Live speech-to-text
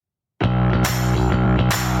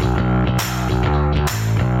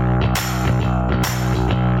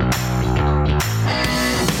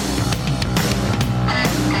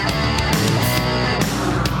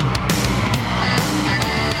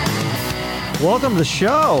Welcome to the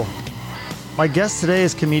show. My guest today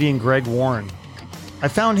is comedian Greg Warren. I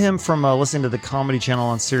found him from listening to the Comedy Channel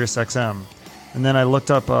on SiriusXM. And then I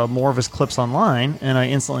looked up more of his clips online, and I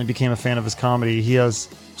instantly became a fan of his comedy. He has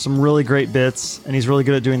some really great bits, and he's really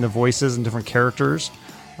good at doing the voices and different characters.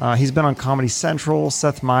 He's been on Comedy Central,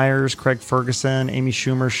 Seth Meyers, Craig Ferguson, Amy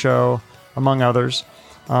Schumer's show, among others.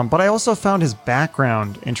 But I also found his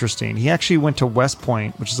background interesting. He actually went to West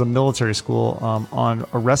Point, which is a military school, on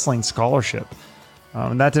a wrestling scholarship.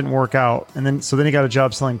 And that didn't work out. And then he got a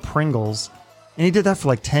job selling Pringles. And he did that for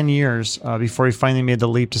like 10 years before he finally made the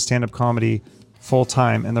leap to stand-up comedy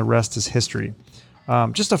full-time, and the rest is history.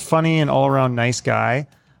 Just a funny and all-around nice guy.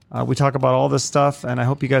 We talk about all this stuff, and I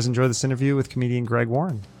hope you guys enjoy this interview with comedian Greg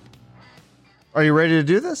Warren. Are you ready to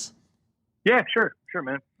do this? Yeah, sure,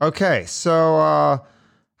 man. Okay, so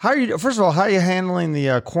first of all, how are you handling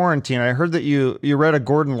the quarantine? I heard that you read a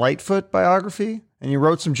Gordon Lightfoot biography and you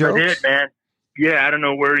wrote some jokes. I did, man. Yeah, I don't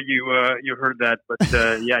know where you heard that, but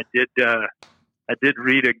yeah, I did. I did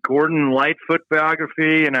read a Gordon Lightfoot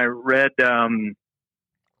biography, and I read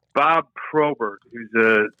Bob Probert, who's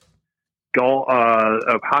a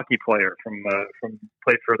hockey player from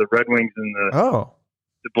played for the Red Wings and the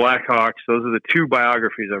Blackhawks. Those are the two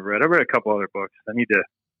biographies I've read. I've read a couple other books. I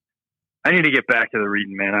need to get back to the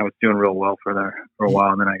reading, man. I was doing real well for a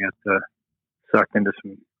while, and then I got sucked into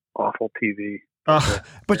some awful TV.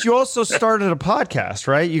 But you also started a podcast,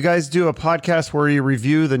 right? You guys do a podcast where you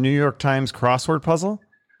review the New York Times crossword puzzle?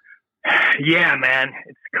 Yeah, man.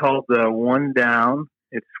 It's called One Down.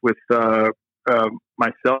 It's with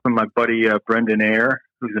myself and my buddy Brendan Ayer,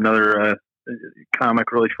 who's another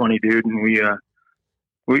comic, really funny dude. And we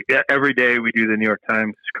every day we do the New York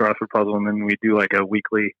Times crossword puzzle, and then we do like a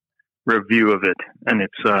weekly review of it. And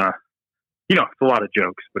it's it's a lot of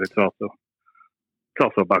jokes, but it's also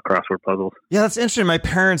about crossword puzzles. Yeah, that's interesting. My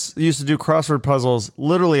parents used to do crossword puzzles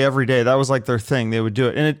literally every day. That was like their thing. They would do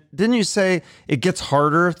it. And didn't you say it gets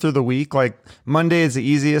harder through the week? Like Monday is the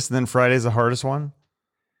easiest, and then Friday is the hardest one?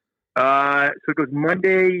 So it goes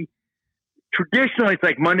Monday. Traditionally, it's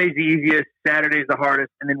like Monday's the easiest, Saturday's the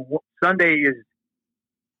hardest, and then Sunday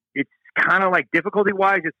it's kind of like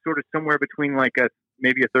difficulty-wise, it's sort of somewhere between like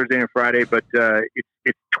maybe a Thursday and a Friday, but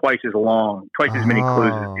it's twice as long, twice as many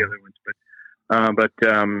clues as the other ones.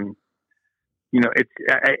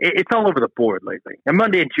 It's all over the board lately. And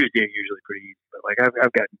Monday and Tuesday are usually pretty easy, but like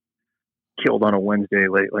I've gotten killed on a Wednesday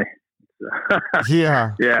lately.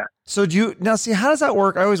 Yeah. Yeah. So how does that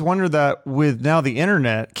work? I always wondered that with now the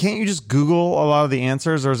internet, can't you just Google a lot of the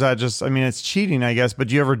answers, or is that just, it's cheating, I guess, but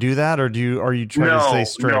do you ever do that, or are you trying to stay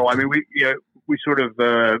strict? No, we sort of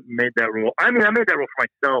made that rule. I made that rule for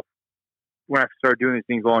myself when I started doing these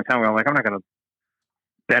things a long time ago. I'm like, I'm not going to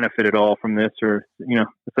benefit at all from this, or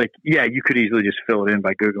it's like, yeah, you could easily just fill it in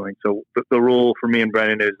by Googling. So the rule for me and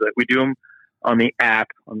Brendan is that we do them on the app,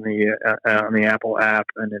 on the Apple app,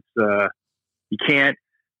 and it's you can't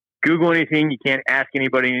Google anything, you can't ask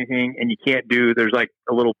anybody anything, and you can't there's like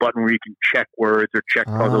a little button where you can check words or check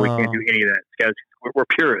puzzle. We can't do any of that, guys. We're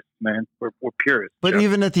purists, man. We're purists. But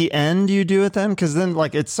even at the end, you do it then, because then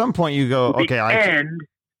like at some point you go,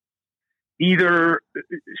 either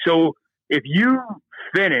so. If you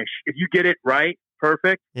finish, if you get it right,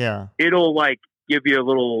 perfect. Yeah. It'll like give you a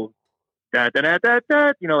little da da da da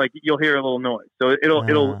da. Like you'll hear a little noise. So it'll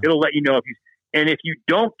let you know if you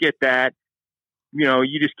don't get that,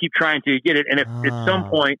 you just keep trying to get it. And if at some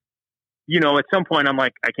point I'm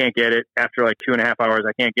like, I can't get it after like 2.5 hours,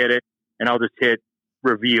 I can't get it, and I'll just hit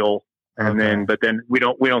reveal, and then we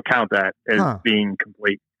don't count that as being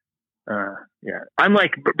complete. Yeah. I'm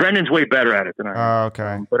like Brendan's way better at it than I am.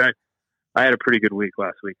 Okay. But I had a pretty good week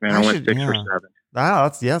last week, man. I went 6 for 7. Wow,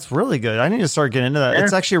 that's really good. I need to start getting into that. Yeah.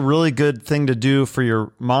 It's actually a really good thing to do for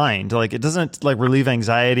your mind. Like it doesn't like relieve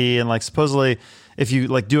anxiety, and like supposedly if you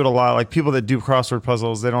like do it a lot, like people that do crossword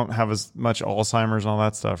puzzles, they don't have as much Alzheimer's and all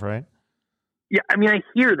that stuff, right? Yeah, I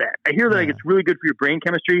hear that. Like it's really good for your brain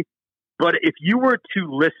chemistry. But if you were to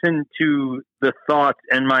listen to the thoughts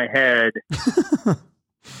in my head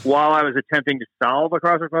while I was attempting to solve a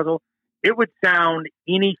crossword puzzle, it would sound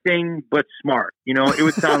anything but smart. It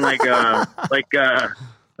would sound like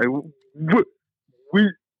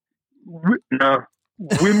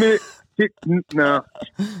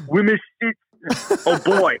women. Oh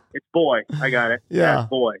boy, it's boy. I got it. Yeah, it's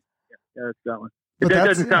boy. Yeah, that's that one. That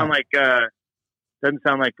doesn't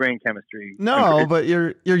sound like brain chemistry. No, but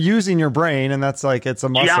you're using your brain, and that's like it's a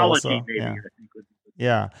muscle. Geology, so, maybe. Yeah. I think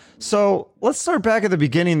Yeah. So let's start back at the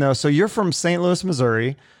beginning, though. So you're from St. Louis,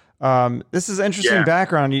 Missouri. This is interesting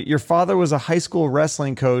background. Your father was a high school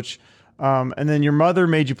wrestling coach, and then your mother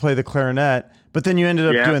made you play the clarinet. but then you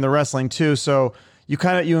ended up doing the wrestling too. So you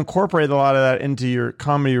incorporated a lot of that into your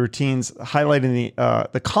comedy routines, highlighting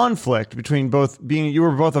the conflict between you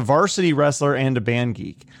were both a varsity wrestler and a band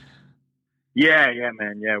geek. Yeah,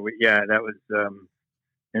 man. Yeah, that was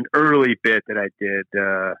an early bit that I did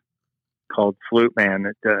called Flute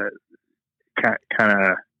Man that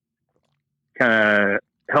kind of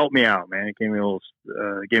helped me out, man. It gave me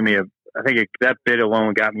that bit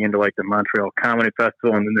alone got me into like the Montreal Comedy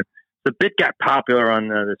Festival, and then the bit got popular on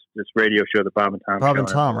this radio show, the Bob and Tom. Bob and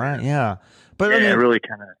Tom, right? Yeah, but it really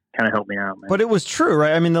kind of helped me out, man. But it was true,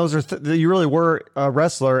 right? I mean, those are you really were a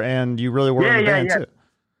wrestler, and you really were in the band too.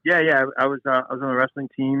 Yeah. I was on the wrestling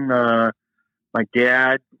team. My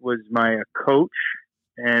dad was my coach,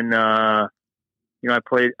 and I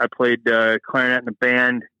played clarinet in the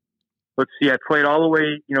band. Let's see, I played all the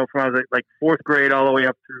way, from I was like fourth grade all the way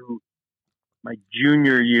up through my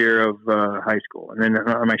junior year of high school, and then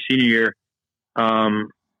my senior year, I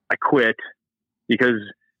quit because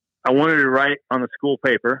I wanted to write on the school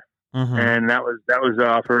paper, and that was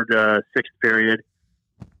offered sixth period,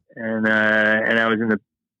 and I was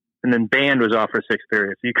and then band was offered sixth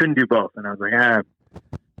period, so you couldn't do both, and I was like, I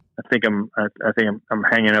think I'm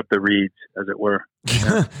hanging up the reeds, as it were.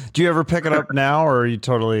 Do you ever pick it up now, or are you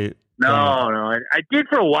totally? No. I did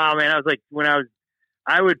for a while, man. I was like,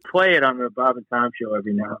 I would play it on the Bob and Tom show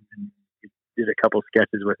every now and then. Did a couple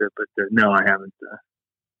sketches with it, but no, I haven't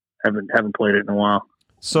played it in a while.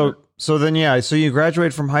 So then, so you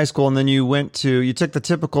graduated from high school, and then you took the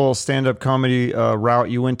typical stand-up comedy route.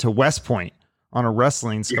 You went to West Point on a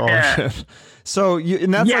wrestling scholarship. Yeah. So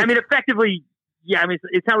effectively,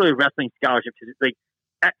 it's not really a wrestling scholarship, because it's like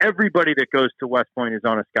everybody that goes to West Point is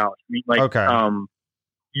on a scholarship. I mean, like, okay.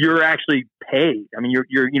 You're actually paid. I mean, you're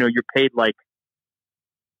paid like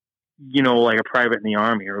a private in the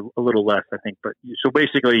Army, or a little less, I think. But so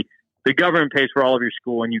basically, the government pays for all of your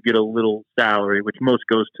school, and you get a little salary, which most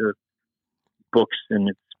goes to books and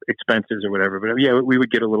expenses or whatever. But yeah, we would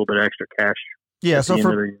get a little bit extra cash. Yeah. So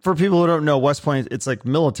for people who don't know, West Point, it's like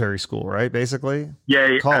military school, right? Basically.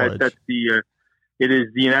 Yeah. College. It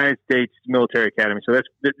is the United States Military Academy. So that's,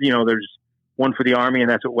 there's one for the Army, and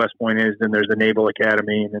that's what West Point is. Then there's the Naval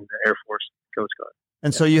Academy, and then the Air Force, Coast Guard.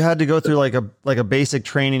 And so you had to go through like a basic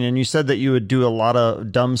training, and you said that you would do a lot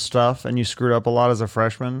of dumb stuff, and you screwed up a lot as a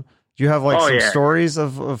freshman. Do you have some stories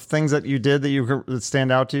of ththings that you did that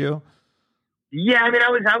stand out to you? Yeah, I mean, I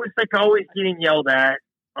was like always getting yelled at.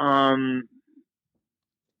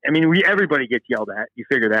 Everybody gets yelled at. You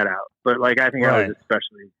figure that out. But like, I think I was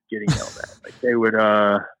especially getting yelled at. Like they would.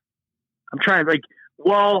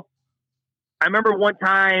 I remember one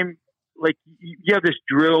time, like you have this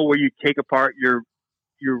drill where you take apart your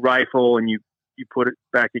rifle and you put it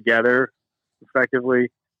back together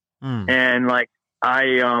effectively. And like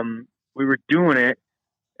we were doing it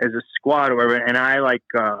as a squad or whatever, and I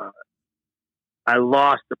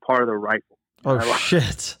lost a part of the rifle.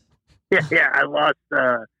 Shit. Yeah, I lost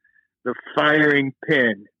the firing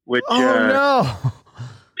pin, which turns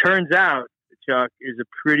out, Chuck, is a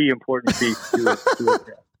pretty important piece to it.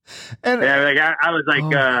 And I was like,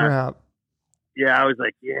 crap. Yeah, I was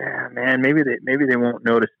like, yeah, man, maybe they won't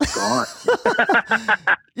notice it's gone.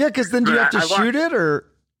 Yeah, because then do you have to shoot it, or?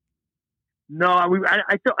 No, I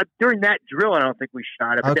during that drill, I don't think we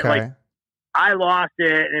shot it. But then, I lost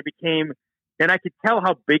it, and it became. And I could tell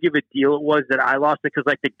how big of a deal it was that I lost it, because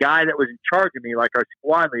like the guy that was in charge of me, like our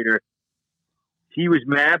squad leader, he was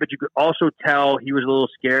mad, but you could also tell he was a little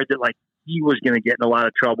scared that like he was going to get in a lot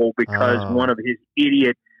of trouble because one of his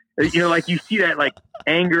idiot. Like you see that like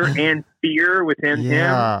anger and fear within him,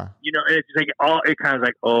 and it's like it kind of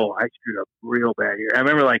like, oh, I screwed up real bad here. I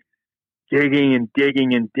remember like digging and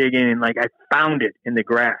digging and digging, and like I found it in the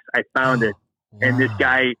grass. I found it, and this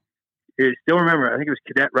guy, I still remember, I think it was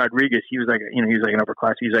Cadet Rodriguez. He was like, he was like an upper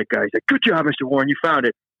class. He's like, good job, Mr. Warren, you found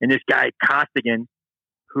it. And this guy Costigan,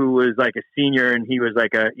 who was like a senior, and he was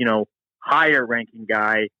like a higher ranking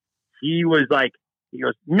guy. He was like. He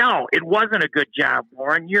goes, no, it wasn't a good job,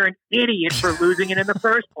 Warren. You're an idiot for losing it in the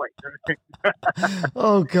first place.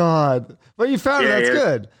 Oh, God. But you found it. That's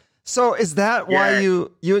good. So is that why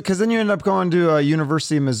you because then you ended up going to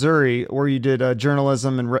University of Missouri, where you did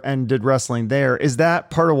journalism and did wrestling there. Is that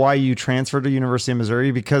part of why you transferred to University of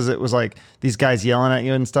Missouri? Because it was like these guys yelling at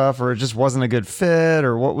you and stuff, or it just wasn't a good fit,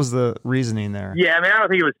 or what was the reasoning there? Yeah, I mean, I don't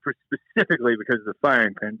think it was specifically because of the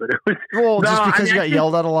firing pin, but it was... Well, just because you got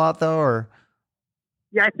yelled at a lot, though, or...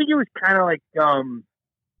 Yeah, I think it was kind of like, it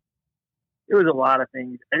was a lot of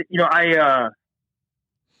things. I'm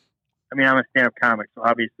a stand-up comic, so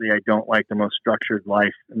obviously I don't like the most structured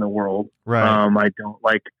life in the world. Right. I don't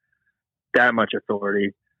like that much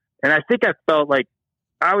authority. And I think I felt like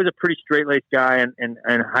I was a pretty straight-laced guy in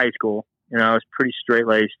high school. You know, I was pretty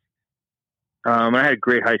straight-laced. I had a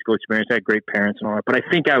great high school experience. I had great parents and all that. But I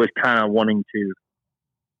think I was kind of wanting to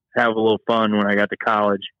have a little fun when I got to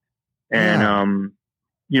college. And,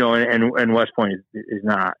 you know, and West Point is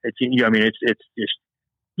not. It's, you know, I mean, it's just,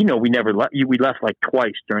 you know, we left like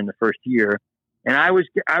twice during the first year. And I was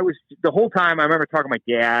the whole time I remember talking to my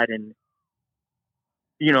dad and,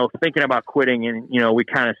 you know, thinking about quitting. And, you know, we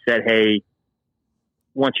kind of said, hey,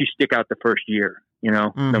 once you stick out the first year, you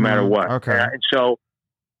know, no matter what. Okay. And so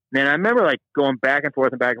then I remember like going back and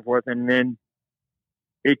forth. And then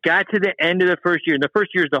it got to the end of the first year. And the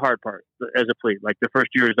first year is the hard part as a plebe. Like the first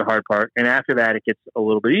year is the hard part. And after that, it gets a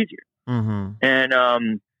little bit easier. Mm-hmm.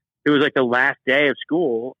 And it was like the last day of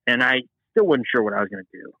school. And I still wasn't sure what I was going to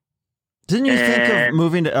do. Didn't you think of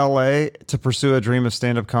moving to LA to pursue a dream of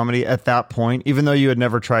stand-up comedy at that point? Even though you had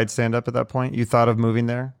never tried stand-up at that point, you thought of moving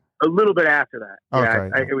there? A little bit after that. Okay.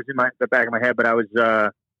 Yeah, it was in the back of my head, but I was,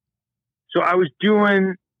 so I was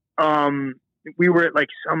doing, we were at like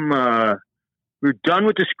some, we were done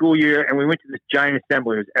with the school year and we went to this giant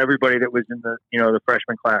assembly. It was everybody that was in the, you know, the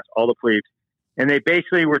freshman class, all the plebes. And they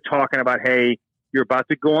basically were talking about, hey, you're about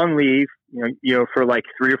to go on leave, you know, for like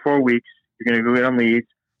 3 or 4 weeks. You're going to go on leave.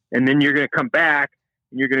 And then you're going to come back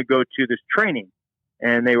and you're going to go to this training.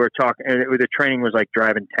 And they were talking, and the training was like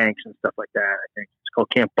driving tanks and stuff like that. I think it's called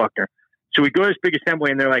Camp Buckner. So we go to this big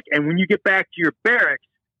assembly and they're like, and when you get back to your barracks,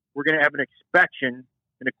 we're going to have an inspection,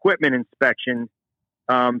 an equipment inspection,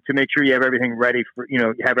 to make sure you have everything ready for, you know,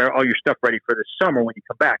 you have all your stuff ready for the summer when you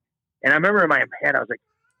come back. And I remember in my head, I was like,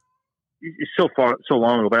 it's so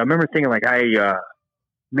long ago, but I remember thinking like, I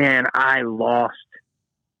lost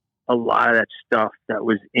a lot of that stuff that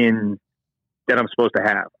I'm supposed to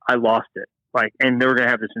have. I lost it. Like, and they were going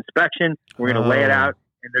to have this inspection. We're going to lay it out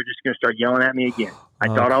and they're just going to start yelling at me again. I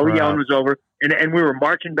thought all the yelling was over and we were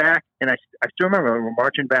marching back. And I still remember we were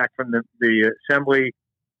marching back from the assembly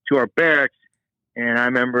to our barracks. And I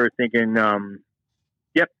remember thinking,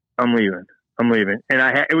 yep, I'm leaving.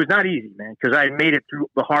 And it was not easy, man, because I made it through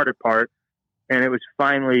the harder part. And it was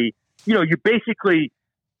finally, you know,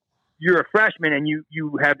 you're a freshman and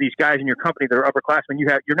you have these guys in your company that are upperclassmen.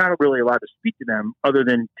 You're not really allowed to speak to them other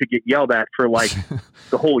than to get yelled at for like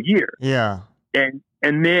the whole year. Yeah. And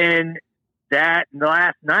then the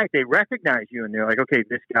last night they recognize you and they're like, okay,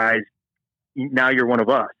 this guy's, now you're one of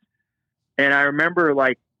us. And I remember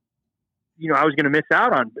like, you know, I was going to miss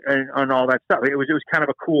out on all that stuff. It was kind of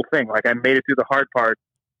a cool thing. Like I made it through the hard part,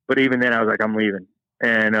 but even then I was like, I'm leaving.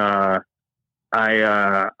 And,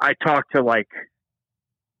 I talked to like,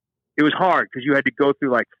 it was hard because you had to go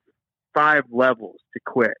through like 5 levels to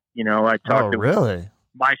quit. You know, I talked to really?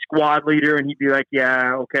 my squad leader and he'd be like,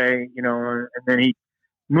 yeah, okay. You know, and then he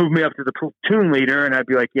moved me up to the platoon leader and I'd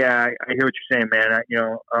be like, yeah, I hear what you're saying, man.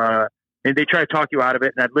 And they try to talk you out of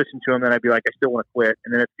it and I'd listen to them and I'd be like, I still want to quit.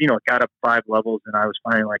 And then, it got up 5 levels and I was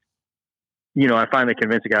finally like, you know, I finally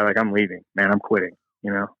convinced the guy, like, I'm leaving, man, I'm quitting,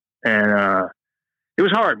 you know? And, it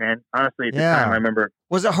was hard, man. Honestly, at the time, I remember.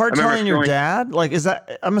 Was it hard telling your dad? Like,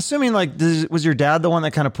 I'm assuming like, was your dad the one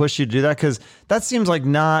that kind of pushed you to do that? Cause that seems like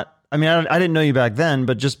not, I mean, I didn't know you back then,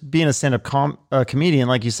 but just being a stand-up comedian,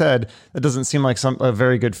 like you said, that doesn't seem like a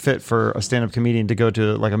very good fit for a stand-up comedian to go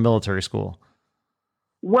to like a military school.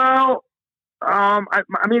 Well, I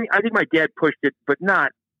mean, I think my dad pushed it, but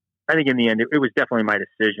not, I think in the end, it was definitely my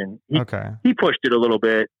decision. He pushed it a little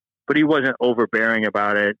bit, but he wasn't overbearing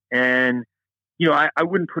about it. And, you know, I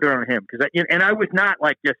wouldn't put it on him because I was not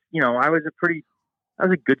like just, you know, I was a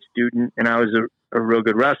good student and I was a real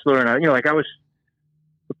good wrestler. And I was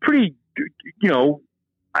a pretty, you know,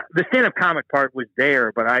 the stand-up comic part was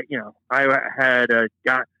there, but I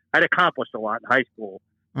I'd accomplished a lot in high school.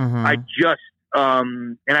 Mm-hmm. I just,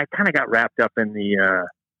 and I kind of got wrapped up in the,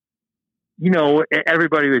 you know,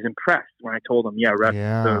 everybody was impressed when I told them,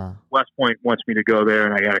 West Point wants me to go there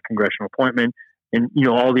and I got a congressional appointment. And, you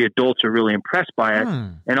know, all the adults are really impressed by it.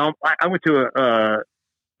 And I went to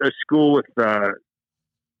a school with, you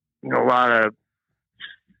know, a lot of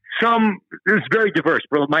it was very diverse,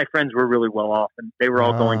 but my friends were really well off and they were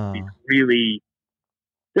all going to these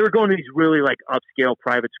really like upscale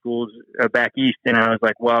private schools back east. And I was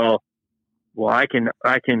like, well, I can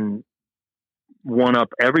one up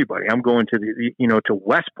everybody. I'm going to to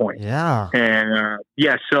West Point. Yeah. And,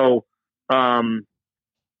 so,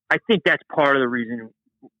 I think that's part of the reason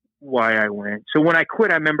why I went. So when I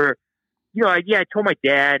quit, I remember, you know, I told my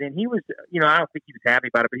dad and he was, you know, I don't think he was happy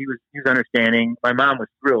about it, but he was understanding. My mom was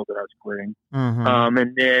thrilled that I was quitting. Mm-hmm.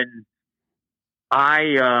 And then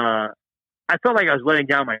I I felt like I was letting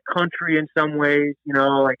down my country in some ways, you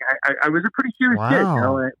know, like I was a pretty serious kid, you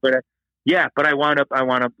know, but I wound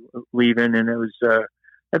up leaving, and it was,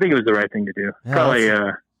 I think it was the right thing to do.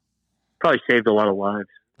 Yeah, probably saved a lot of lives.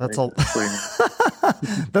 That's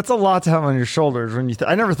that's a lot to have on your shoulders when you,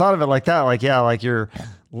 I never thought of it like that. Like, yeah, like you're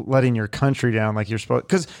letting your country down, like you're supposed,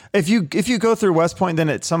 because if you go through West Point, then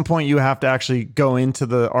at some point you have to actually go into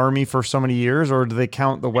the Army for so many years, or do they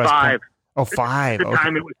count the West Point? Oh, 5. At the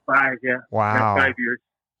time it was 5, yeah. Wow. Yeah, 5 years.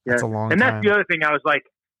 Yeah. That's a long time. And that's the other thing. I was like,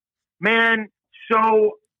 man,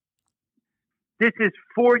 so this is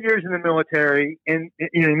 4 years in the military, in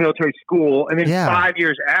military school, and then 5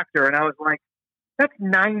 years after. And I was like, that's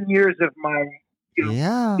 9 years of my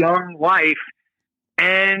young life,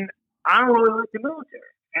 and I don't really like the military.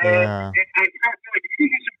 And I kind of feel like if you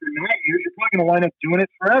do something for 9 years, you're probably going to wind up doing it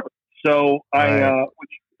forever. So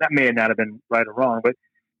which that may not have been right or wrong, but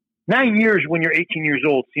 9 years when you're 18 years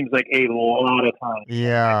old seems like a lot of time.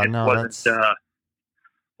 Yeah, no,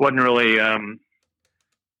 wasn't really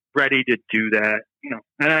ready to do that, you know.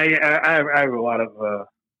 And I have a lot of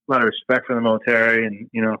respect for the military, and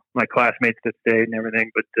you know, my classmates that stayed and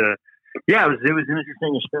everything. But yeah, it was an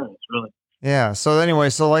interesting experience, really. Yeah. So anyway,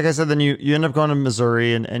 so like I said, then you end up going to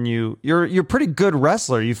Missouri, and you're a pretty good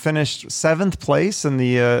wrestler. You finished 7th place in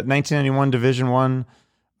the 1991 Division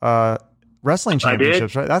I wrestling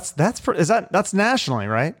championships, right? That's nationally,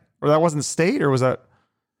 right? Or that wasn't state, or was that?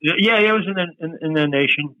 Yeah, it was in the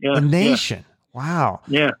nation. Yeah, the nation. Yeah. Wow.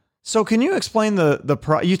 Yeah. So can you explain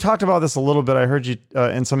you talked about this a little bit. I heard you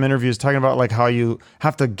in some interviews talking about like how you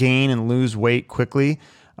have to gain and lose weight quickly.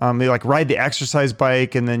 They like ride the exercise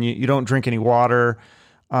bike, and then you don't drink any water.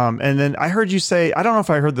 And then I heard you say, I don't know if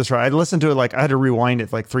I heard this right. I listened to it, like I had to rewind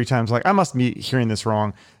it like 3 times. Like I must be hearing this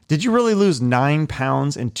wrong. Did you really lose 9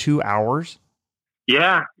 pounds in 2 hours?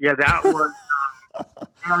 Yeah, that was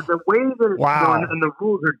the way that it's done, and the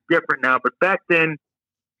rules are different now. But back then,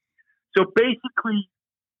 so basically,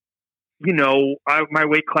 you know, my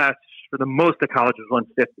weight class for the most of college was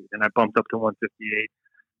 150, and I bumped up to 158.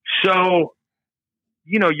 So,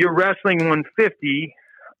 you know, you're wrestling 150,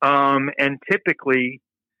 and typically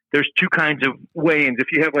there's 2 kinds of weigh-ins.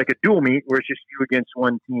 If you have like a dual meet where it's just you against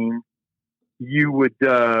one team, you would,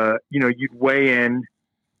 you'd weigh in,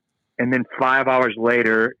 and then 5 hours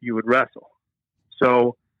later you would wrestle.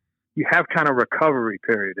 So you have kind of recovery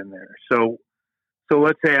period in there. So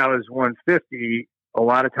let's say I was 150. A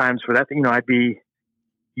lot of times for that, you know,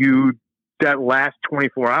 that last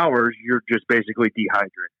 24 hours, you're just basically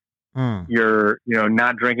dehydrated. You're, you know,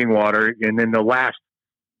 not drinking water. And then the last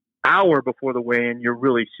hour before the weigh-in, you're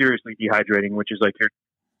really seriously dehydrating, which is like you're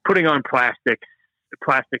putting on plastic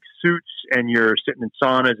suits, and you're sitting in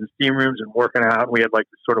saunas and steam rooms and working out. We had like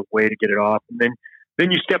this sort of way to get it off. And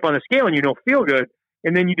then you step on the scale and you don't feel good.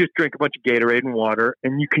 And then you just drink a bunch of Gatorade and water,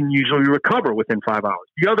 and you can usually recover within 5 hours.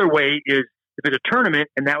 The other way is if it's a tournament,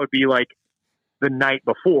 and that would be like the night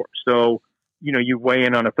before. So, you know, you weigh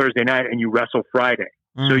in on a Thursday night and you wrestle Friday.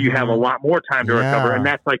 Mm-hmm. So you have a lot more time to recover. And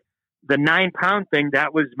that's like the 9 pound thing.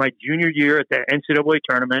 That was my junior year at the NCAA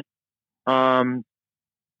tournament.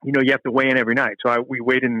 You know, you have to weigh in every night. So we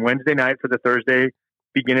weighed in Wednesday night for the Thursday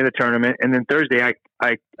beginning of the tournament. And then Thursday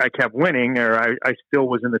I kept winning, or I still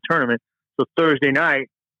was in the tournament. So Thursday night,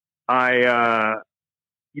 I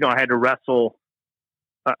had to wrestle.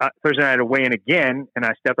 Thursday night I had to weigh in again, and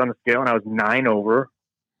I stepped on the scale, and I was 9 over,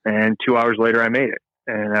 and 2 hours later I made it.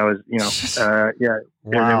 And I was, you know, wow.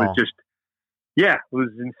 And it was just, it was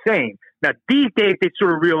insane. Now these days they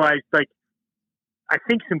sort of realized, like, I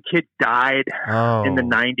think some kid died in the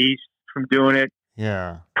 90s from doing it.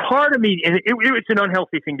 Yeah. Part of me, and it's an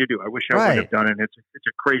unhealthy thing to do. I wish I wouldn't have done it. It's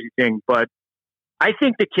a crazy thing, but I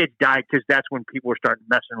think the kid died because that's when people were starting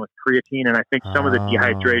messing with creatine, and I think some of the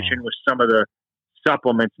dehydration with some of the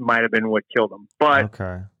supplements might have been what killed them. But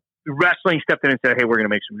wrestling stepped in and said, "Hey, we're going to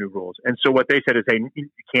make some new rules." And so what they said is, "Hey, you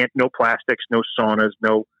can't, no plastics, no saunas,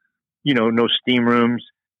 no steam rooms.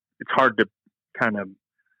 It's hard to kind of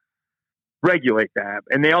regulate that."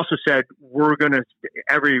 And they also said, "We're going to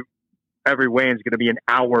every weigh-in is going to be an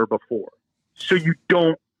hour before, so you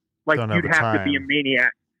don't you'd have to be a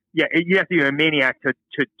maniac." Yeah, you have to be a maniac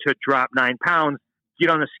to drop 9 pounds, get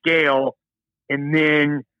on the scale, and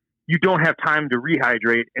then you don't have time to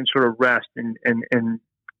rehydrate and sort of rest and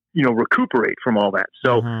recuperate from all that.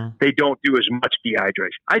 So they don't do as much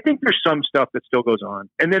dehydration. I think there's some stuff that still goes on.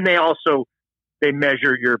 And then they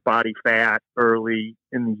measure your body fat early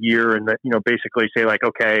in the year, and basically say like,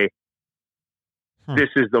 okay, this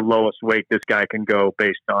is the lowest weight this guy can go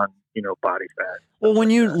based on, body fat. Well, when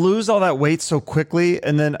you lose all that weight so quickly,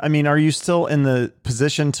 and then, I mean, are you still in the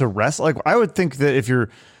position to wrestle? Like, I would think that if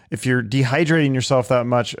if you're dehydrating yourself that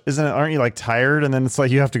much, aren't you like tired? And then it's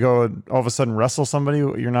like you have to go and all of a sudden wrestle somebody.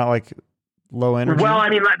 You're not like low energy. Well, I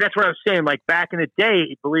mean, that's what I was saying. Like back in the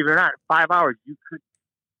day, believe it or not, 5 hours, you could,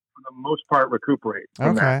 for the most part, recuperate.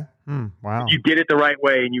 Okay. Wow. If you did it the right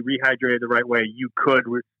way and you rehydrated the right way, you could.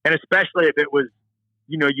 And especially if it was,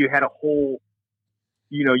 you had a whole,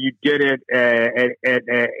 you did it at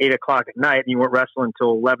 8 o'clock at night and you weren't wrestling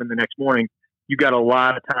until 11 the next morning, you got a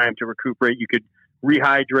lot of time to recuperate. You could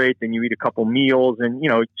rehydrate, then you eat a couple meals, and,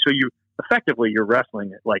 so you're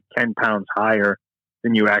wrestling at like 10 pounds higher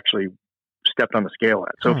than you actually stepped on the scale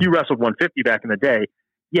at. So if you wrestled 150 back in the day,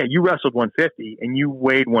 yeah, you wrestled 150 and you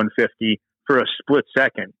weighed 150 for a split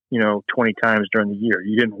second, 20 times during the year.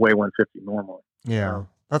 You didn't weigh 150 normally. Yeah.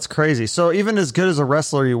 That's crazy. So even as good as a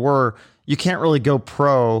wrestler you were, you can't really go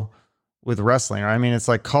pro with wrestling, right? I mean, it's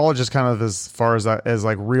like college is kind of as far as that as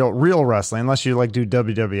like real wrestling, unless you like do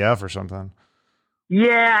WWF or something.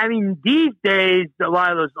 Yeah, I mean, these days a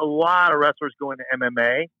lot of wrestlers go into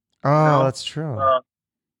MMA. Oh, that's true.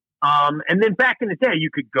 And then back in the day, you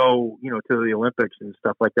could go, to the Olympics and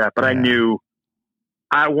stuff like that. But I knew,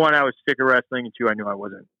 I was sick of wrestling, and two, I knew I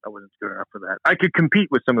wasn't good enough for that. I could compete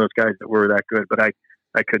with some of those guys that were that good, but I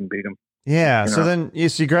couldn't beat them. Yeah. So then you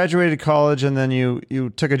graduated college, and then you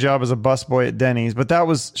took a job as a busboy at Denny's, but that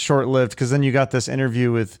was short lived because then you got this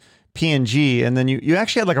interview with P&G, and then you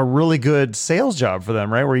actually had like a really good sales job for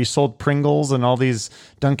them, right? Where you sold Pringles and all these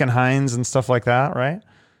Duncan Hines and stuff like that, right?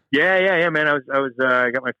 Yeah, man. I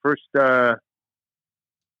got my first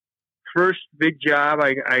big job.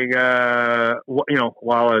 While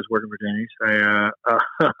I was working for Denny's,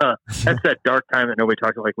 that's that dark time that nobody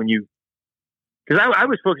talks about, like when you, because I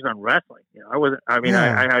was focused on wrestling. I wasn't. I mean,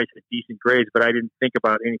 I had decent grades, but I didn't think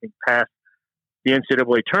about anything past the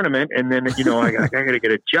NCAA tournament. And then, I got to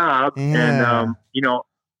get a job, and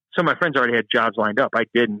some of my friends already had jobs lined up. I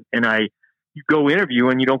didn't, and you go interview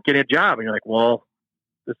and you don't get a job, and you're like, well,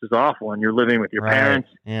 this is awful. And you're living with your parents.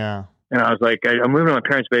 Yeah. And I was like, I'm living in my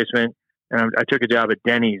parents' basement, and I took a job at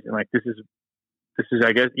Denny's, and like, this is,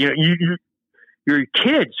 I guess, you're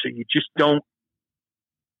kids, so you just don't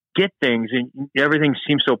get things, and everything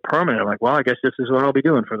seems so permanent. I'm like, well, I guess this is what I'll be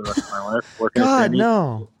doing for the rest of my life. Working at Denny's.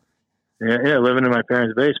 No. Yeah, living in my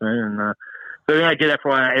parents' basement. And so then I did that for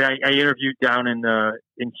a while. I interviewed down in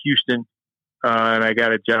Houston, and I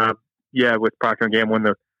got a job, with Procter & Gamble. When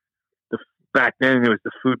the back then it was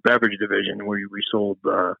the food beverage division where we sold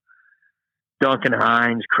Duncan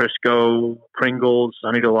Hines, Crisco, Pringles,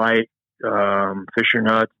 Sunny Delight, Fisher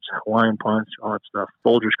Nuts, Hawaiian Punch, all that stuff,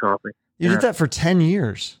 Folgers coffee. You did that for 10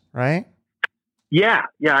 years, right? Yeah.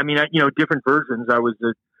 I mean, different versions. I was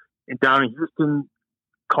down in Houston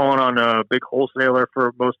calling on a big wholesaler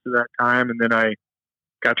for most of that time, and then I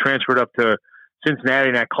got transferred up to Cincinnati,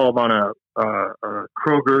 and I called on a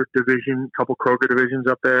Kroger division, a couple Kroger divisions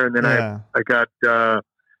up there, and then I got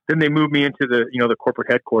then they moved me into the corporate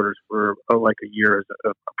headquarters for like a year as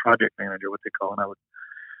a project manager, what they call, and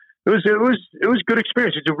it was good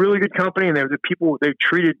experience. It's a really good company, and the people, they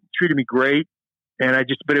treated me great, and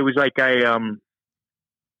but it was like I don't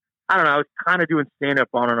know, I was kind of doing stand up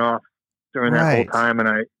on and off during that whole time, and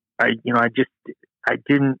I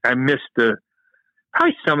missed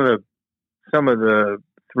probably some of the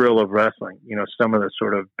thrill of wrestling, some of the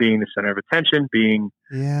sort of being the center of attention, being,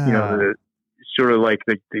 the sort of like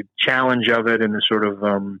the challenge of it, and the sort of,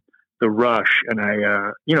 the rush. And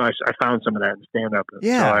I found some of that in stand up.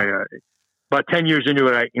 Yeah. So about 10 years into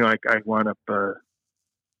it, I wound up,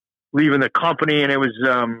 leaving the company, and it was,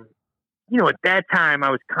 at that time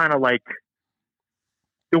I was kind of like,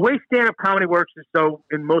 the way stand-up comedy works is, so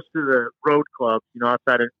in most of the road clubs,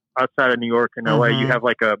 outside of New York and LA, you have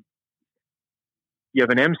you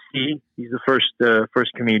have an MC. He's the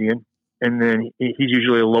first comedian, and then he's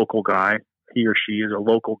usually a local guy. He or she is a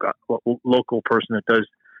local person that does,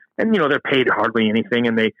 and they're paid hardly anything,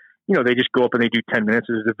 and they just go up and they do 10 minutes.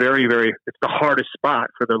 It's it's the hardest spot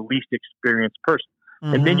for the least experienced person.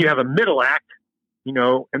 Mm-hmm. And then you have a middle act,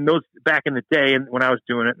 and those back in the day, and when I was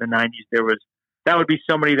doing it in the 90s, that would be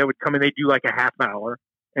somebody that would come in, they do like a half hour,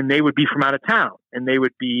 and they would be from out of town, and they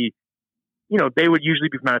would be, they would usually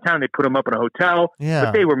be from out of town. They put them up in a hotel,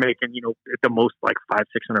 but they were making, at the most like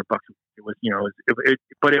 $500-600. It was,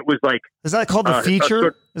 but it was like, is that called the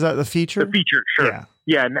feature? Is that the feature? The feature, sure.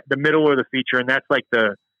 Yeah. The middle or the feature. And that's like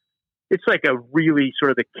it's like a really sort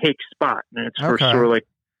of the cake spot, and it's for sort of like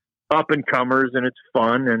up and comers, and it's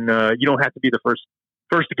fun. And, you don't have to be the first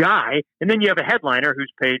guy. And then you have a headliner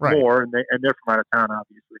who's paid more, and they're from out of town,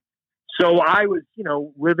 obviously. So I was,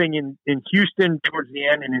 living in Houston towards the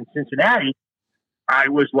end, and in Cincinnati, I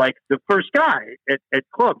was like the first guy at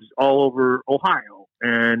clubs all over Ohio.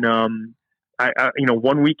 And you know,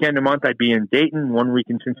 one weekend a month I'd be in Dayton, 1 week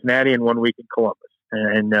in Cincinnati, and 1 week in Columbus.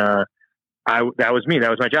 And that was me. That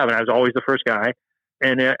was my job, and I was always the first guy.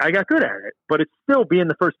 And I got good at it, but it's still being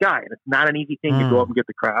the first guy. And it's not an easy thing to go up and get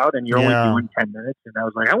the crowd, and you're only doing 10 minutes. And I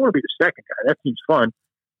was like, I want to be the second guy. That seems fun.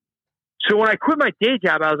 So when I quit my day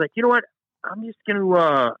job, I was like, you know what? I'm just going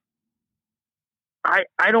to,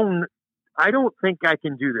 I don't think I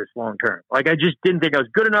can do this long term. Like, I just didn't think I was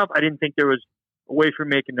good enough. I didn't think there was a way for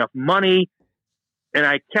making enough money. And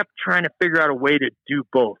I kept trying to figure out a way to do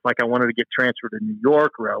both. Like, I wanted to get transferred to New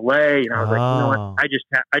York or LA. And I was like, you know what? I just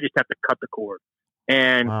have to cut the cord.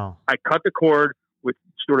 And I cut the cord with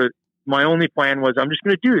sort of, my only plan was, I'm just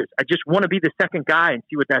going to do this. I just want to be the second guy and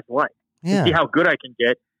see what that's like. And see how good I can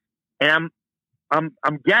get. And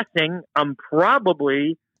I'm guessing I'm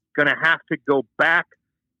probably going to have to go back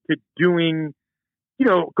to doing, you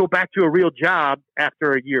know, go back to a real job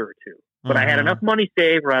after a year or two. But I had enough money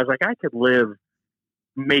saved where I was like, I could live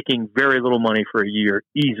making very little money for a year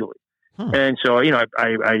easily. And so, you know,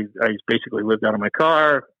 I basically lived out of my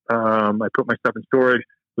car. I put my stuff in storage,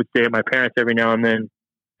 would stay at my parents every now and then.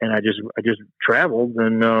 And I just traveled.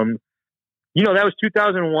 And, you know, that was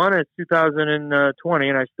 2001 and 2020,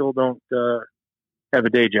 and I still don't have a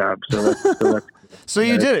day job. So that's so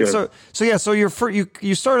you did it. So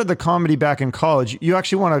you started the comedy back in college. You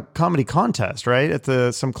actually won a comedy contest, right?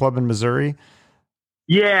 At some club in Missouri.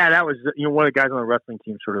 Yeah, that was, you know, one of the guys on the wrestling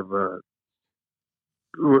team sort of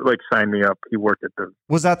like signed me up. He worked at the.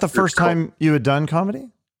 Was that the first time you had done comedy?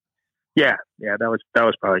 Yeah, that was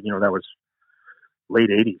probably, you know, that was late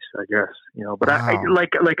 80s, I guess, you know. But I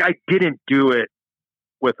didn't do it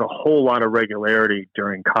with a whole lot of regularity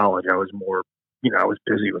during college. I was more, you know, I was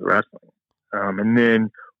busy with wrestling. And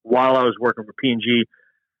then while I was working for P&G,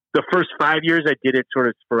 the first 5 years I did it sort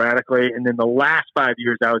of sporadically, and then the last 5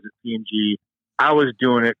 years I was at P&G, I was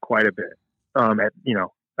doing it quite a bit. You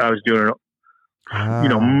know, I was doing it. You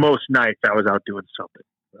know, most nights I was out doing something.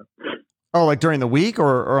 So. Oh, like during the week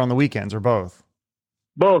or on the weekends or both?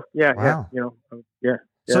 Both. Yeah. Wow. Yeah. You know. Yeah.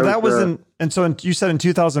 So that was you said in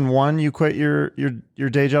 2001 you quit your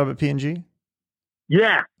day job at P&G?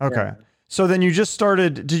 Yeah. Okay. Yeah. So then you just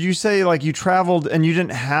started, did you say like you traveled and you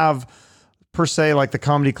didn't have per se like the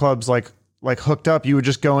comedy clubs like hooked up? You would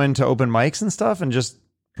just go into open mics and stuff and just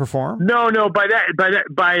perform? No,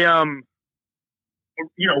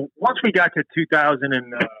 you know, once we got to 2000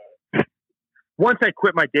 and once I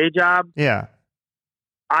quit my day job,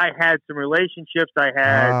 I had some relationships. I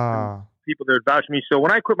had some people that would vouch for me. So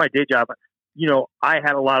when I quit my day job, you know, I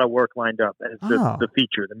had a lot of work lined up as the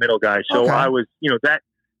feature, the middle guy. So I was, you know,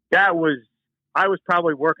 I was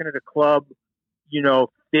probably working at a club, you know,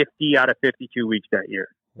 50 out of 52 weeks that year.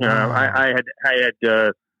 You know, I had,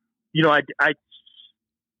 you know, I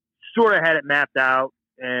sort of had it mapped out.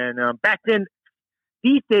 And back then,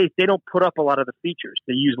 these days, they don't put up a lot of the features.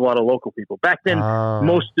 They use a lot of local people. Back then,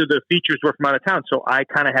 most of the features were from out of town. So I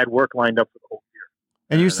kind of had work lined up for the whole year.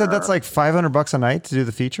 And you said that's like $500 a night to do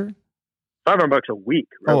the feature? $500 a week.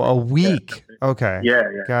 Really. Oh, a week. Yeah. Okay. Yeah.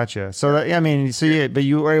 Gotcha. So that, I mean, but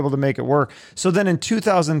you were able to make it work. So then in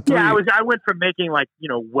 2003. Yeah, I went from making like, you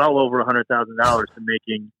know, well over $100,000 to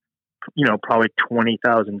making, you know, probably $20,000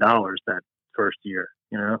 that first year,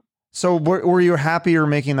 you know? So were you happy you were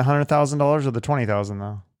making the $100,000 or the $20,000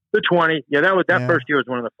 though? The 20. Yeah, that first year was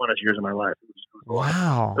one of the funnest years of my life.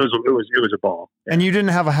 Wow. It was a ball. Yeah. And you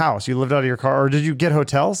didn't have a house. You lived out of your car, or did you get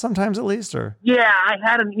hotels sometimes at least, or? Yeah, I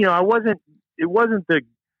had you know, it wasn't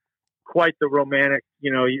quite the romantic,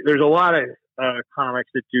 you know, there's a lot of comics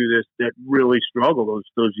that do this that really struggle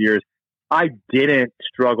those years. I didn't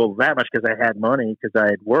struggle that much because I had money, because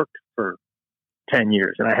I had worked for 10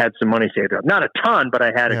 years and I had some money saved up. Not a ton, but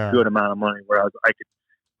I had a good amount of money where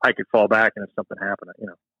I could fall back, and if something happened, you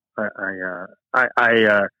know,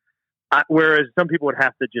 whereas some people would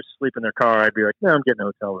have to just sleep in their car. I'd be like, no, I'm getting a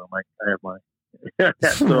hotel room. I have money.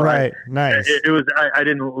 So right. Nice. It was, I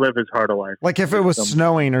didn't live as hard a life. Like if it was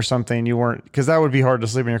snowing or something, you weren't, because that would be hard to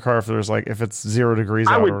sleep in your car if there's like, if it's 0 degrees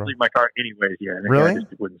out. I wouldn't leave my car anyways. Yeah. Really? I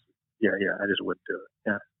just wouldn't do it.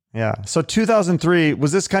 Yeah. Yeah. So 2003,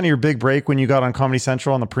 was this kind of your big break when you got on Comedy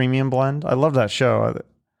Central on the Premium Blend? I love that show.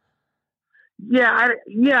 Yeah.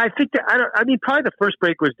 I think that, I mean, probably the first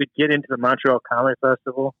break was to get into the Montreal Comedy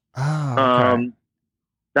Festival. Oh, okay.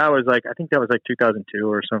 That was like, I think that was like 2002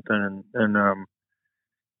 or something. And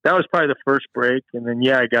that was probably the first break. And then,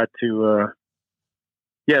 I got to,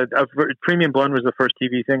 Premium Blend was the first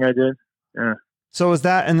TV thing I did. Yeah. So is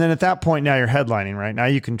that, and then at that point now you're headlining, right? Now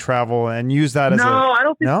you can travel and use that as I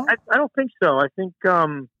don't think, I don't think so. I think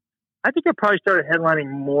I probably started headlining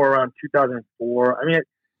more around 2004. I mean,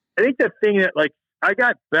 I think the thing that like I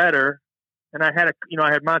got better, and I had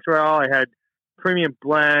I had Montreal, I had Premium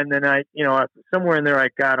Blend, and somewhere in there I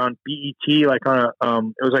got on BET, like on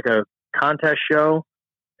it was like a contest show,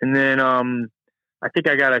 and then I think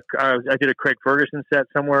I did a Craig Ferguson set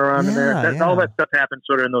somewhere around in there. All that stuff happened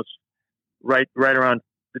sort of in those right around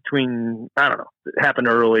between, I don't know, it happened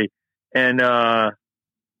early, and but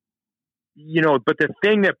the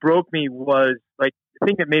thing that broke me was like the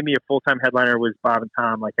thing that made me a full-time headliner was Bob and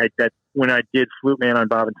Tom. Like when I did Flute Man on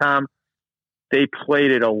Bob and Tom, they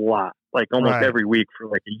played it a lot, like almost every week for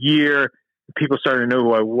like a year. People started to know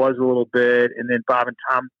who I was a little bit, and then Bob and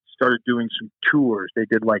Tom started doing some tours. They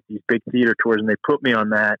did like these big theater tours, and they put me on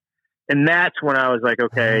that. And that's when I was like,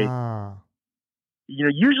 okay,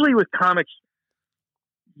 usually with comics,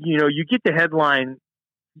 you get the headline,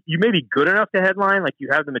 you may be good enough to headline, like you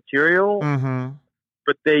have the material,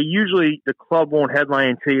 but the club won't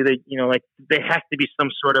headline until there has to be some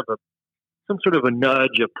sort of a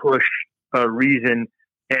nudge, a push, a reason.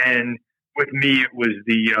 And with me, it was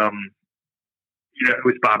it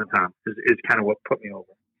was Bob and Tom is kind of what put me over.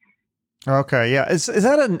 Okay, yeah. Is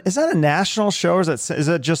that a national show, or is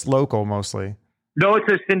that just local mostly? No, it's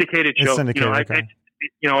a syndicated show. It's syndicated.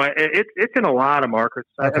 It's in a lot of markets.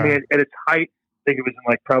 Okay. I mean, at its height, I think it was in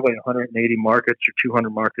like probably 180 markets or 200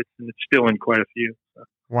 markets, and it's still in quite a few. So.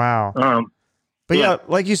 Wow. But yeah,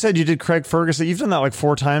 like you said, you did Craig Ferguson. You've done that like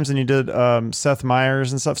 4 times, and you did Seth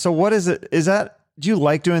Meyers and stuff. So what is it? Do you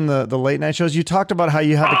like doing the late night shows? You talked about how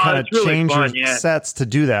you had to kind of change your sets to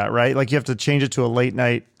do that, right? Like you have to change it to a late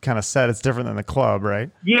night kind of set. It's different than the club, right?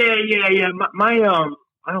 Yeah. My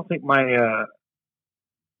I don't think my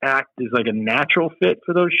act is like a natural fit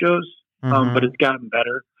for those shows, but it's gotten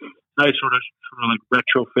better. I sort of like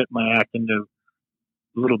retrofit my act into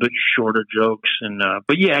a little bit shorter jokes, and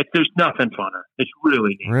but yeah, there's nothing funner. It's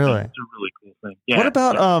really neat. Really, it's a really cool thing. Yeah. What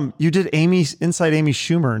about you did Inside Amy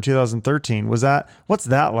Schumer in 2013? What's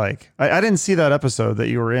that like? I didn't see that episode that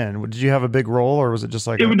you were in. Did you have a big role, or was it just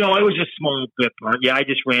like no? It was a small bit part. Yeah, I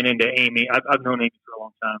just ran into Amy. I've known Amy for a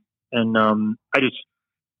long time, and I just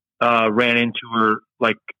ran into her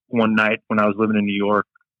like one night when I was living in New York,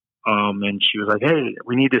 and she was like, "Hey,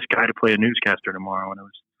 we need this guy to play a newscaster tomorrow," and it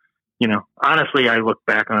was. Honestly, I look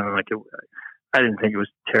back on it like I didn't think it was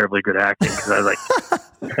terribly good acting because I like,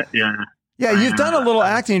 yeah. Yeah, you've done a little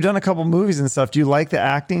acting. You've done a couple movies and stuff. Do you like the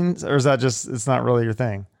acting, or is that just it's not really your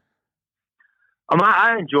thing?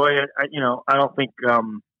 I enjoy it. I don't think.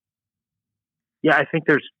 I think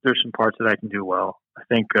there's some parts that I can do well. I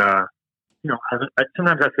think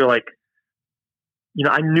sometimes I feel like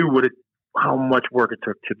I knew how much work it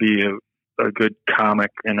took to be a good comic,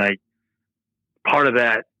 and part of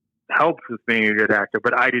that helped with being a good actor,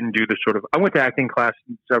 but I didn't do I went to acting class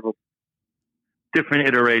in several different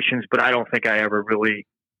iterations, but I don't think I ever really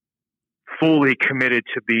fully committed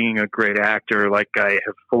to being a great actor like I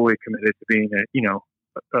have fully committed to being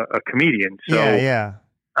a comedian. So yeah.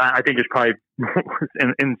 I think there's probably,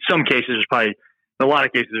 in some cases, in a lot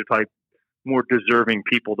of cases, there's probably more deserving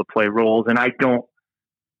people to play roles. And I don't,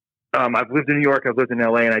 I've lived in New York, I've lived in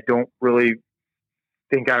LA, and I don't really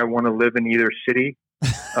think I want to live in either city.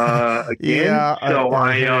 Again, yeah,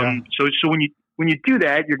 so so when you do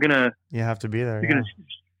that, you have to be there. You're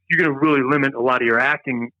gonna really limit a lot of your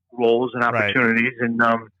acting roles and opportunities, and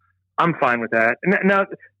I'm fine with that. And now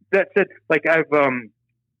that said, like I've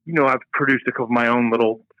produced a couple of my own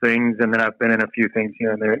little things, and then I've been in a few things here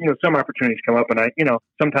and there. Some opportunities come up, and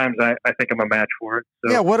sometimes I think I'm a match for it.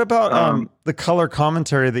 So, yeah. What about the color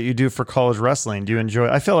commentary that you do for college wrestling? Do you enjoy?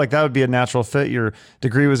 I feel like that would be a natural fit. Your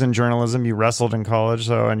degree was in journalism. You wrestled in college,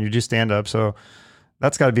 and you do stand up. So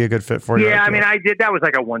that's got to be a good fit for you. Yeah, I mean, I did. That was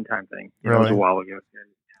like a one-time thing. Really? It was a while ago.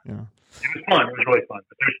 Yeah. It was fun. It was really fun.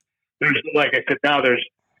 But there's like I said,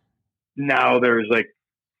 now there's like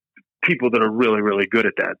people that are really, really good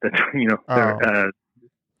at that. That's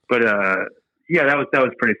yeah, that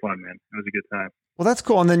was pretty fun, man. It was a good time. Well, that's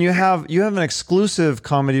cool. And then you have an exclusive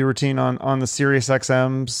comedy routine on the Sirius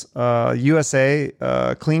XM's USA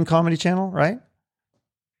Clean Comedy Channel, right?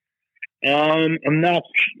 I'm not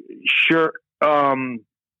sure.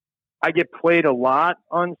 I get played a lot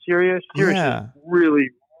on Sirius. Sirius has really,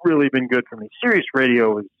 really been good for me. Sirius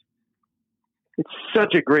Radio it's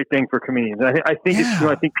such a great thing for comedians. I think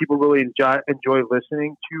I think people really enjoy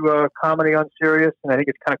listening to comedy on Sirius, and I think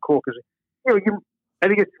it's kind of cool because I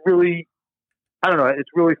think it's really, I don't know, it's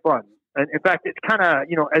really fun. And in fact, it's kind of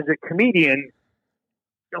as a comedian,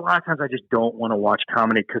 a lot of times I just don't want to watch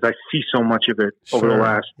comedy because I see so much of it over the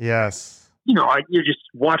last. Yes. You're just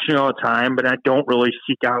watching it all the time, but I don't really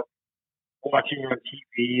seek out watching it on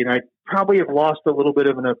TV, and I probably have lost a little bit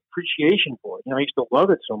of an appreciation for it. I used to love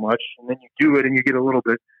it so much, and then you do it, and you get a little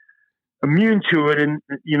bit immune to it, and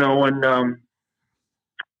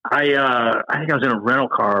I think I was in a rental